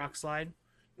opposed to Rock Slide.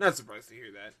 Not surprised to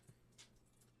hear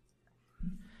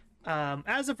that.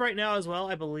 As of right now as well,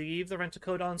 I believe the rental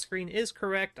code on screen is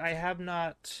correct. I have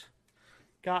not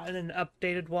gotten an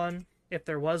updated one, if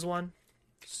there was one.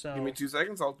 So give me 2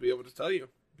 seconds, I'll be able to tell you,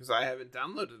 because I haven't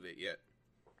downloaded it yet.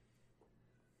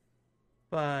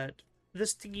 But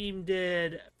this team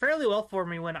did fairly well for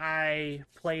me when I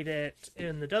played it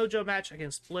in the dojo match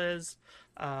against Blizz.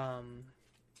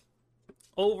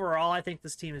 Overall, I think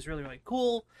this team is really, really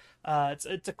cool.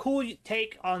 It's a cool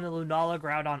take on the Lunala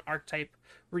Groudon archetype.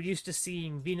 We're used to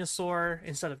seeing Venusaur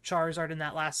instead of Charizard in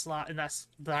that last slot, and that's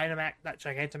Dynamax, that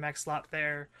Gigantamax slot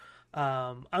there.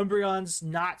 Umbreon's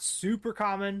not super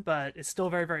common, but it's still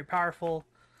very, very powerful.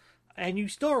 And you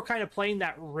still are kind of playing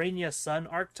that Rainia Sun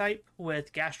archetype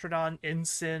with Gastrodon,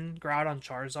 Incin, Groudon,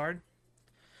 Charizard.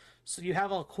 So you have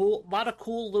a lot of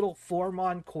cool little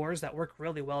Formon cores that work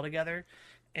really well together.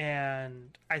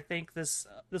 And I think this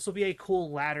will be a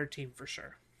cool ladder team for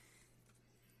sure.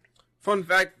 Fun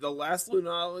fact, the last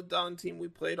Lunala team we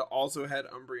played also had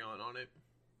Umbreon on it.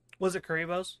 Was it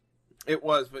Kuribo's? It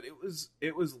was, but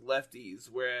it was lefties,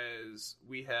 whereas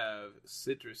we have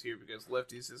Citrus here because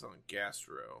lefties is on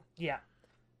Gastro. Yeah.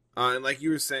 And like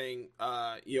you were saying,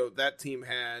 that team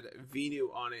had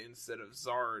Venu on it instead of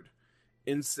Zard.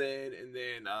 Incin, and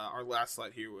then our last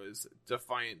slot here was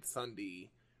Defiant Thundy,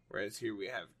 whereas here we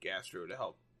have Gastro to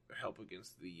help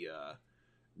against the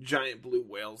giant blue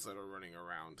whales that are running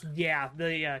around. Yeah,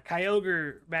 the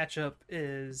Kyogre matchup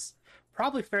is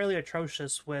probably fairly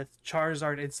atrocious with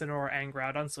Charizard, Incineroar, and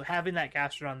Groudon, so having that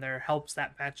Gastrodon there helps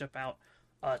that matchup out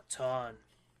a ton.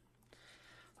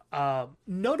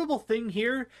 Notable thing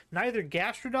here, neither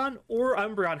Gastrodon or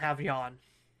Umbreon have Yawn.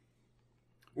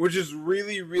 Which is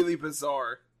really, really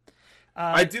bizarre.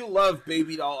 I do love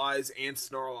Baby Doll Eyes and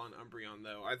Snarl on Umbreon,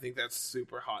 though. I think that's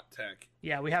super hot tech.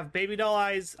 Yeah, we have Baby Doll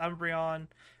Eyes, Umbreon.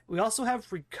 We also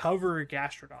have Recover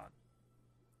Gastrodon.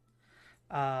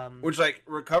 Which, like,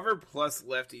 Recover plus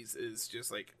Lefties is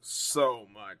just, like, so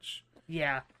much.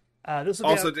 Yeah. This will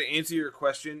also, to answer your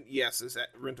question, yes, this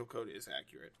rental code is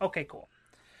accurate. Okay, cool.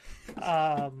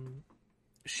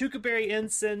 Shukaberry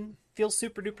Ensign feels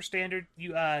super duper standard.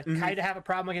 You kind of have a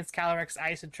problem against Calyrex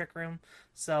Ice and Trick Room,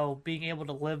 so being able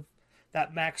to live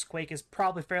that max Quake is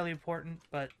probably fairly important,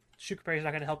 but Shukaberry's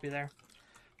not going to help you there.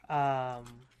 I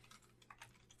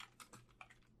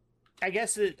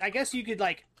guess you could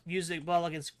like use it well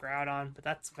against Groudon, but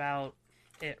that's about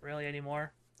it really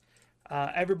anymore.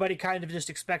 Everybody kind of just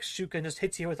expects Shuka and just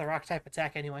hits you with a rock type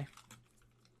attack anyway.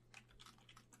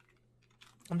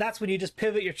 And that's when you just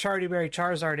pivot your Chardyberry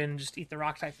Charizard in and just eat the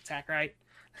rock type attack, right?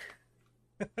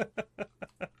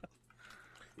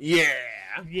 Yeah.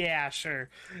 Yeah, sure.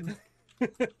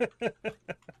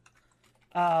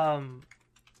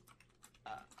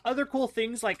 Other cool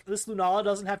things like this Lunala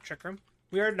doesn't have Trick Room.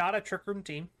 We are not a Trick Room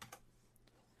team.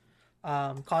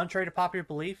 Contrary to popular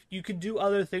belief, you can do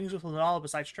other things with Lunala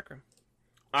besides Trick Room.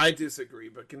 I disagree,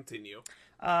 but continue.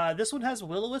 This one has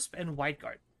Will-O-Wisp and Wide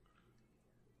Guard.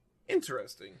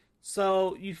 Interesting.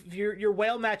 So your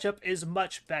whale matchup is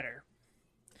much better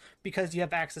because you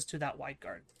have access to that Wide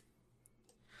Guard.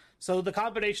 So the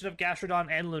combination of Gastrodon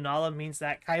and Lunala means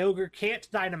that Kyogre can't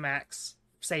Dynamax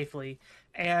safely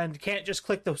and can't just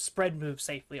click the spread move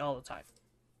safely all the time.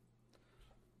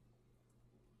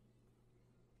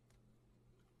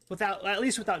 At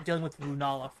least without dealing with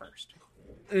Lunala first.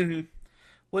 Mm-hmm.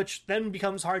 Which then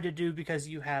becomes hard to do because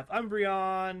you have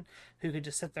Umbreon, who can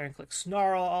just sit there and click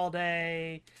Snarl all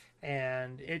day,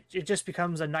 and it just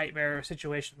becomes a nightmare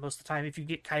situation most of the time if you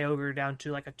get Kyogre down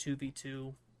to like a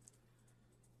 2v2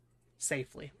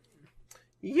 safely.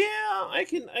 Yeah, I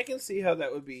can see how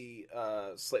that would be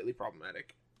slightly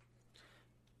problematic.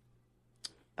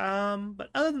 But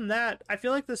other than that, I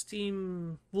feel like this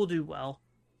team will do well.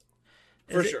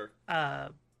 For sure.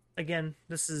 Again,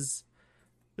 this was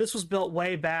built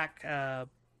way back a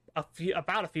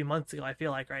few months ago, I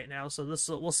feel like right now. So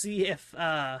we'll see if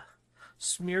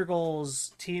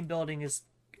Smeargle's team building is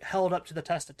held up to the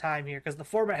test of time here, because the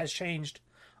format has changed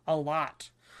a lot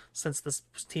since this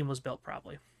team was built,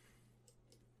 probably.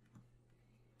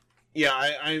 Yeah,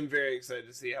 I'm very excited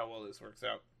to see how well this works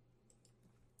out.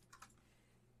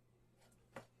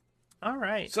 All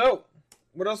right. So,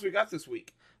 what else we got this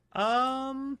week?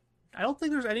 I don't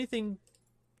think there's anything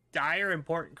dire,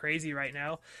 important, crazy right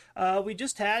now. We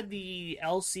just had the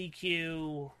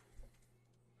LCQ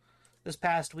this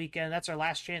past weekend. That's our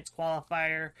last chance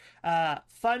qualifier.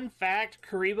 Fun fact,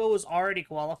 Karibo was already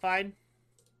qualified.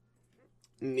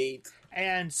 Neat.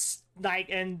 And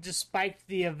just spiked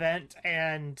the event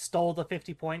and stole the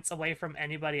 50 points away from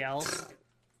anybody else.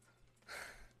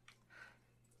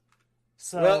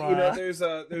 So, well,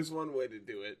 there's one way to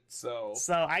do it. So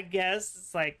I guess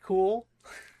it's like cool.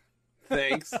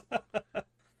 Thanks.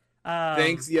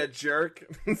 Thanks, you jerk.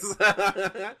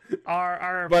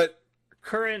 But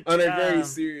current, on a very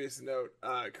serious note,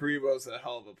 Karibo's a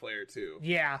hell of a player too.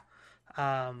 Yeah.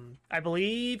 I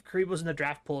believe Karibo's in the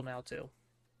draft pool now too.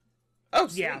 Oh,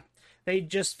 sweet. Yeah. They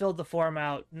just filled the form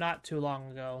out not too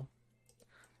long ago.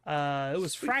 It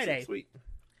was Friday. Sweet.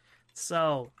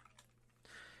 So,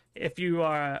 if you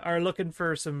are looking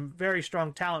for some very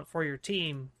strong talent for your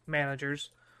team, managers,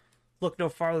 look no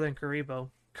farther than Karibo.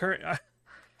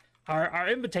 Our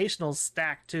invitational's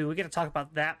stacked too. We get to talk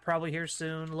about that probably here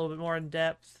soon, a little bit more in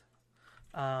depth.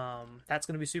 That's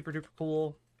going to be super duper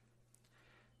cool.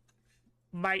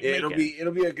 It'll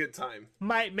be a good time.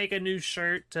 Might make a new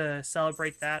shirt to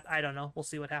celebrate that. I don't know. We'll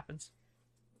see what happens.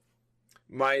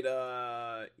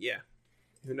 Yeah.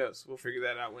 Who knows? We'll figure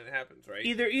that out when it happens, right?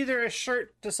 Either a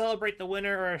shirt to celebrate the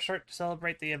winner or a shirt to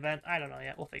celebrate the event. I don't know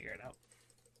yet. We'll figure it out.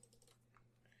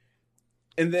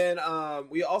 And then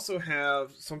we also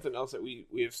have something else that we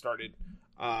have started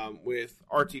with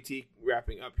RTT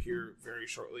wrapping up here very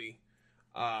shortly.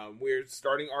 We're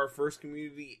starting our first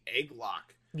community egg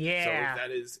lock. Yeah. So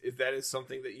if that is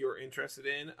something that you're interested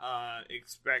in, I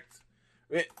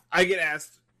get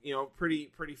asked,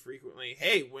 pretty frequently,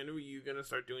 hey, when are you going to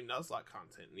start doing Nuzlocke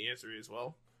content? And the answer is,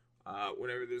 well,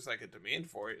 whenever there's like a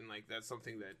demand for it, and like that's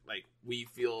something that like we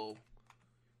feel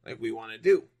like we want to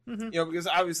do. Mm-hmm. Because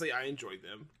obviously I enjoy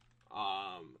them.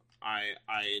 I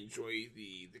enjoy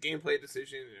the gameplay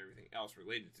decision and everything else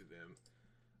related to them.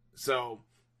 So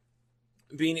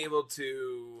being able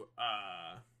to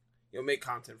make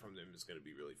content from them is going to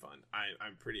be really fun.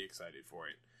 I'm pretty excited for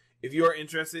it. If you are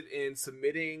interested in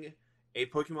submitting a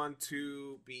Pokemon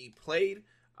to be played,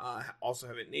 also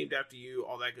have it named after you,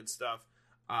 all that good stuff,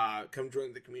 come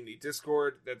join the community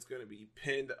Discord. That's going to be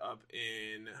pinned up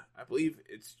in, I believe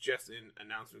it's just in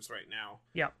announcements right now.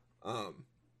 Yep.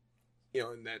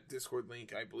 In that Discord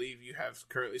link, I believe you have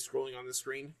currently scrolling on the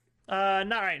screen. Not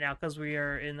right now, because we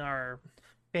are in our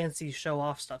fancy show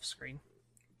off stuff screen.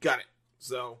 Got it.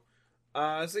 So,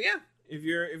 So yeah, if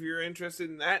you're interested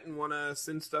in that and want to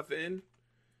send stuff in,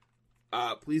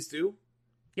 please do.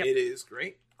 Yep. It is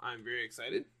great. I'm very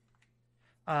excited.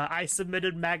 I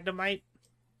submitted Magnemite.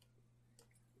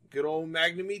 Good old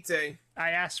Magnemite. I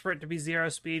asked for it to be 0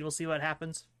 speed. We'll see what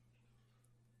happens.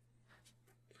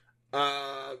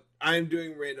 I'm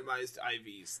doing randomized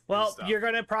IVs. Well, you're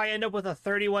going to probably end up with a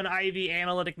 31 IV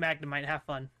analytic Magnemite. Have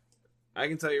fun. I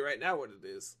can tell you right now what it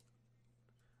is.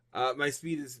 My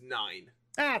speed is 9.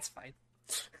 That's fine.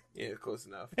 Yeah, close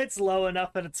enough. It's low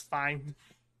enough that it's fine.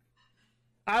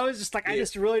 I was just like, I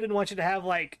just really didn't want you to have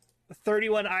like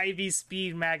 31 IV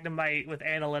speed Magnemite with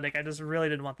analytic. I just really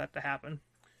didn't want that to happen.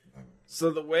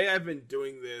 So the way I've been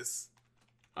doing this,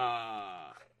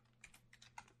 I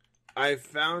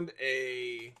found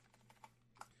a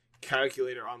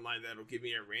calculator online that'll give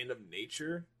me a random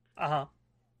nature. Uh-huh.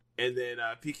 And then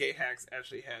PK Hacks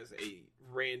actually has a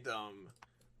random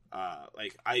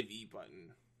like IV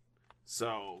button.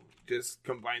 So just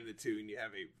combine the two and you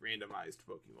have a randomized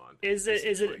Pokemon. Is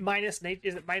it minus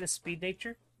speed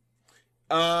nature?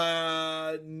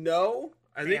 No.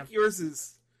 I think yours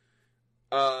is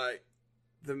the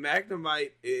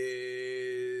Magnemite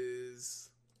is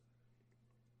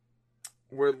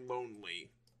we're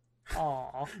lonely.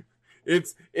 Aw.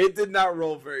 It did not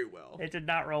roll very well. It did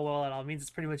not roll well at all. It means it's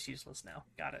pretty much useless now.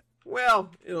 Got it. Well,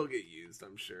 it'll get used,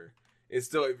 I'm sure. It's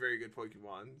still a very good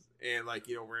Pokemon. And like,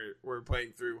 you know, we're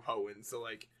playing through Hoenn, so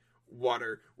like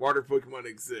water Pokemon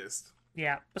exist.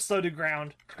 Yeah, but so do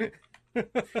ground.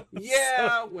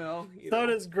 Yeah, well, so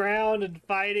does ground and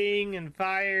fighting and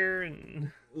fire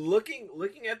and looking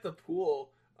at the pool,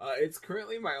 it's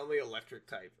currently my only electric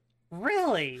type.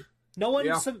 Really? No one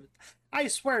I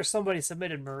swear somebody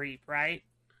submitted Mareep, right?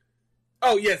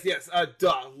 Oh, yes.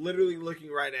 Duh. Literally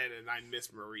looking right at it, and I miss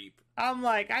Mareep. I'm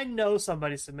like, I know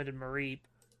somebody submitted Mareep.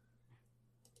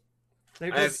 I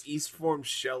have East Form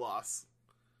Shellos.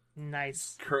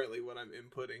 Nice. Currently what I'm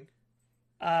inputting.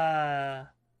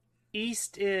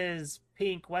 East is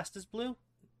pink, West is blue?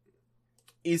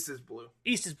 East is blue.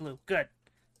 East is blue. Good.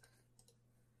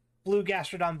 Blue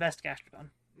Gastrodon, best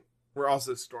Gastrodon. We're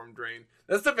also Storm Drain.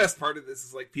 That's the best part of this,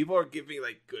 is like people are giving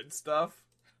like good stuff.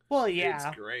 Well, yeah.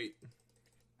 It's great.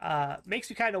 Makes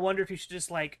me kind of wonder if you should just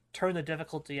like turn the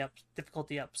difficulty up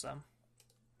some.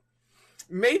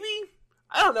 Maybe.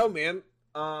 I don't know, man.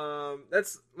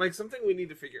 That's like something we need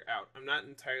to figure out. I'm not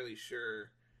entirely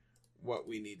sure what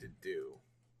we need to do.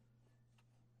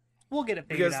 We'll get it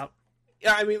figured out.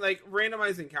 Yeah, I mean, like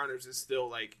randomized encounters is still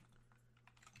like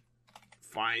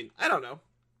fine. I don't know.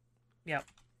 Yep.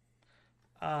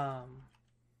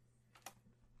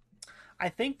 I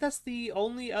think that's the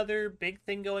only other big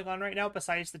thing going on right now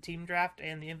besides the team draft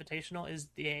and the invitational is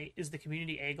the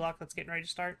community egg lock that's getting ready to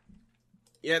start.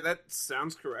 Yeah, that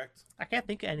sounds correct. I can't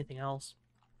think of anything else.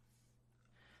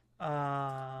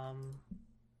 Yeah,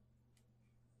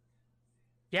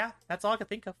 that's all I can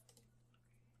think of.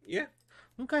 Yeah.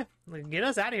 Okay, get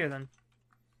us out of here then.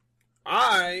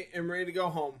 I am ready to go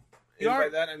home. And by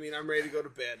that I mean I'm ready to go to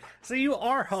bed. So you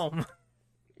are home.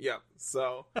 Yep.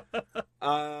 So,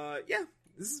 yeah,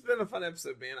 this has been a fun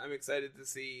episode, man. I'm excited to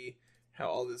see how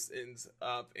all this ends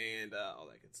up and all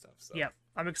that good stuff. So, yep,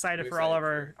 I'm excited for all of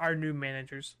our new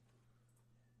managers.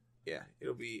 Yeah,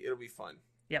 it'll be fun.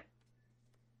 Yep.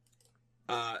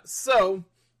 So,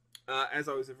 as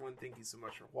always, everyone, thank you so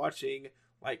much for watching.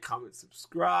 Like, comment,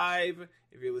 subscribe.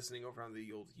 If you're listening over on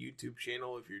the old YouTube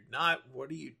channel, if you're not,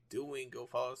 what are you doing? Go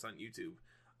follow us on YouTube.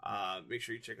 Make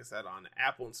sure you check us out on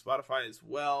Apple and Spotify as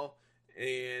well,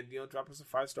 and drop us a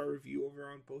 5-star review over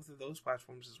on both of those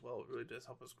platforms as well. It really does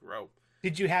help us grow.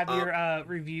 Did you have your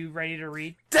review ready to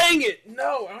read? Dang it!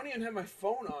 No, I don't even have my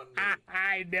phone on me.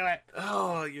 I knew it.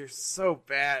 Oh, you're so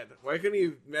bad. Why couldn't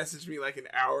you message me like an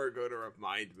hour ago to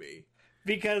remind me?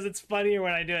 Because it's funnier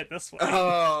when I do it this way.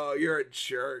 Oh, you're a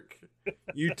jerk.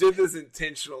 You did this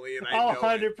intentionally, and I know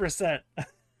 100%.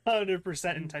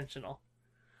 100% intentional.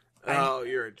 Oh,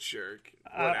 you're a jerk.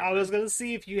 I was gonna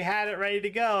see if you had it ready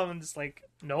to go. I'm just like,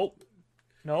 nope.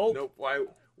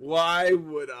 Why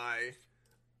would I?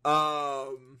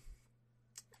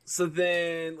 So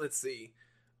then let's see.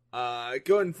 Go ahead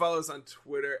and follow us on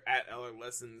Twitter at LR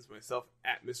Lessons, myself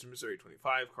at Mr. Missouri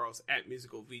 25, Carl's at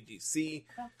Musical VGC.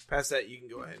 Past that, you can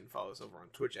go ahead and follow us over on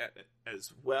Twitch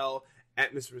as well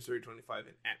at Mr. Missouri 25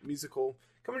 and at Musical.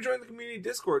 Come and join the community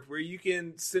Discord where you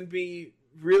can send me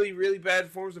really, really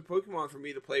bad forms of Pokemon for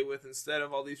me to play with instead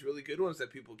of all these really good ones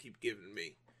that people keep giving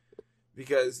me.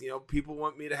 Because, people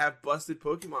want me to have busted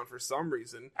Pokemon for some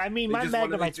reason. I mean, my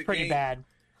Magnemite's pretty bad.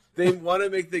 They want to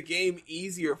make the game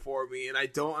easier for me, and I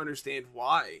don't understand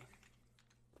why.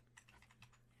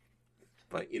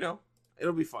 But,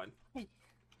 it'll be fun.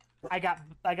 I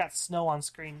got Snow on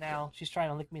screen now. She's trying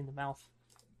to lick me in the mouth.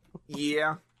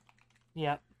 Yeah.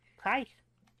 Yep. Hi.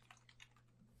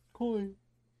 Cool.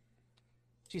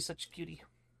 She's such a cutie.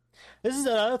 This is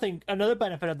another thing, another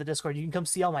benefit of the Discord. You can come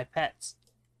see all my pets.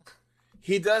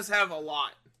 He does have a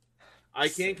lot. I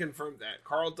can confirm that.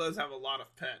 Carl does have a lot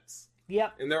of pets.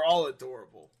 Yep. And they're all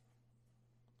adorable.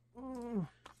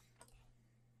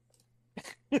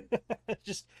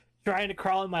 Just trying to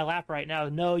crawl in my lap right now.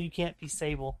 No, you can't be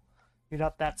Sable. You're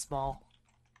not that small.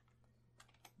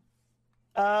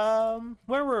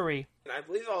 Where were we? And I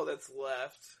believe all that's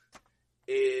left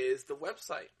is the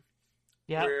website.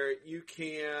 Yeah. Where you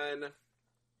can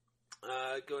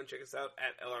go and check us out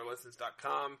at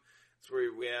lrlessons.com. It's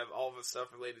where we have all of the stuff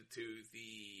related to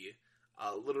the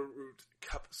Little Root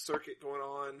Cup circuit going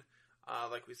on.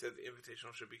 Like we said, the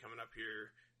Invitational should be coming up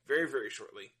here very, very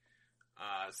shortly.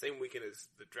 Same weekend as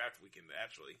the draft weekend,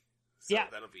 actually. So yeah.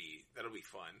 that'll be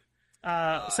fun.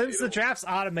 Since the draft's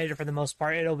automated for the most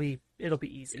part, it'll be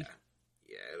easy.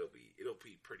 Yeah, it'll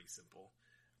be pretty simple.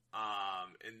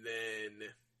 And then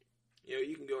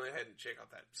you can go ahead and check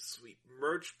out that sweet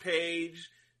merch page,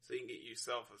 so you can get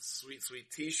yourself a sweet,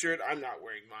 sweet T-shirt. I'm not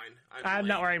wearing mine. I'm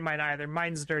not wearing mine either.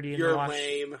 Mine's dirty and You're washed.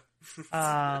 lame.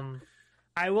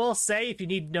 I will say, if you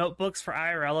need notebooks for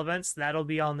IRL events, that'll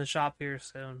be on the shop here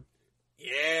soon.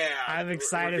 Yeah, I'm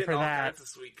excited we're for all that. kinds of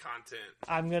sweet content.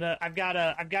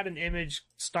 I've got an image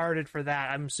started for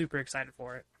that. I'm super excited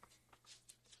for it.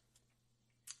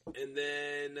 And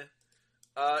then,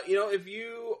 if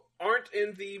you aren't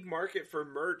in the market for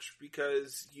merch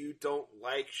because you don't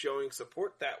like showing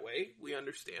support that way, we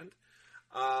understand.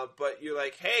 But you're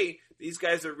like, hey, these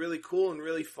guys are really cool and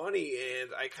really funny,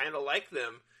 and I kind of like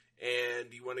them,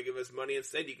 and you want to give us money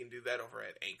instead, you can do that over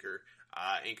at Anchor.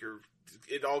 Anchor,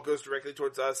 it all goes directly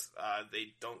towards us.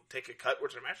 They don't take a cut,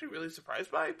 which I'm actually really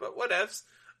surprised by, but whatevs.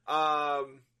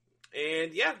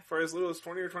 And yeah, for as little as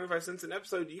 20 or 25 cents an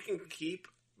episode, you can keep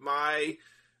my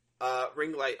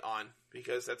ring light on,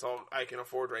 because that's all I can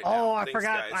afford right now. Oh, I Thanks,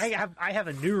 forgot. guys. I have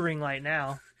a new ring light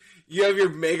now. You have your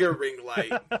mega ring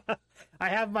light. I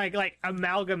have my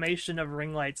amalgamation of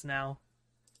ring lights now.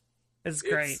 It's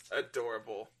great. It's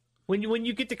adorable. When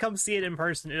you get to come see it in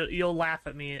person, you'll laugh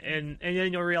at me, and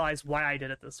then you'll realize why I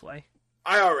did it this way.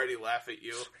 I already laugh at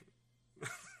you.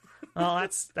 Oh,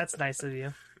 that's nice of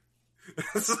you.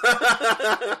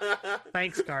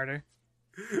 Thanks, Carter.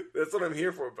 That's what I'm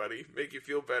here for, buddy. Make you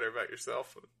feel better about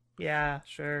yourself. Yeah,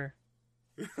 sure.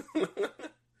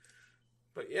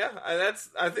 But yeah,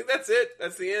 I think that's it.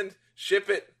 That's the end. Ship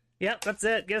it. Yep, that's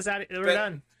it. Get us out. We're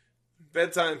done.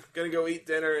 Bedtime. Gonna go eat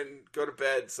dinner and go to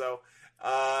bed. So,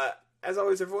 as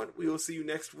always, everyone, we will see you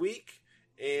next week.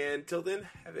 And till then,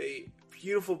 have a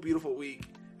beautiful, beautiful week.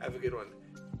 Have a good one.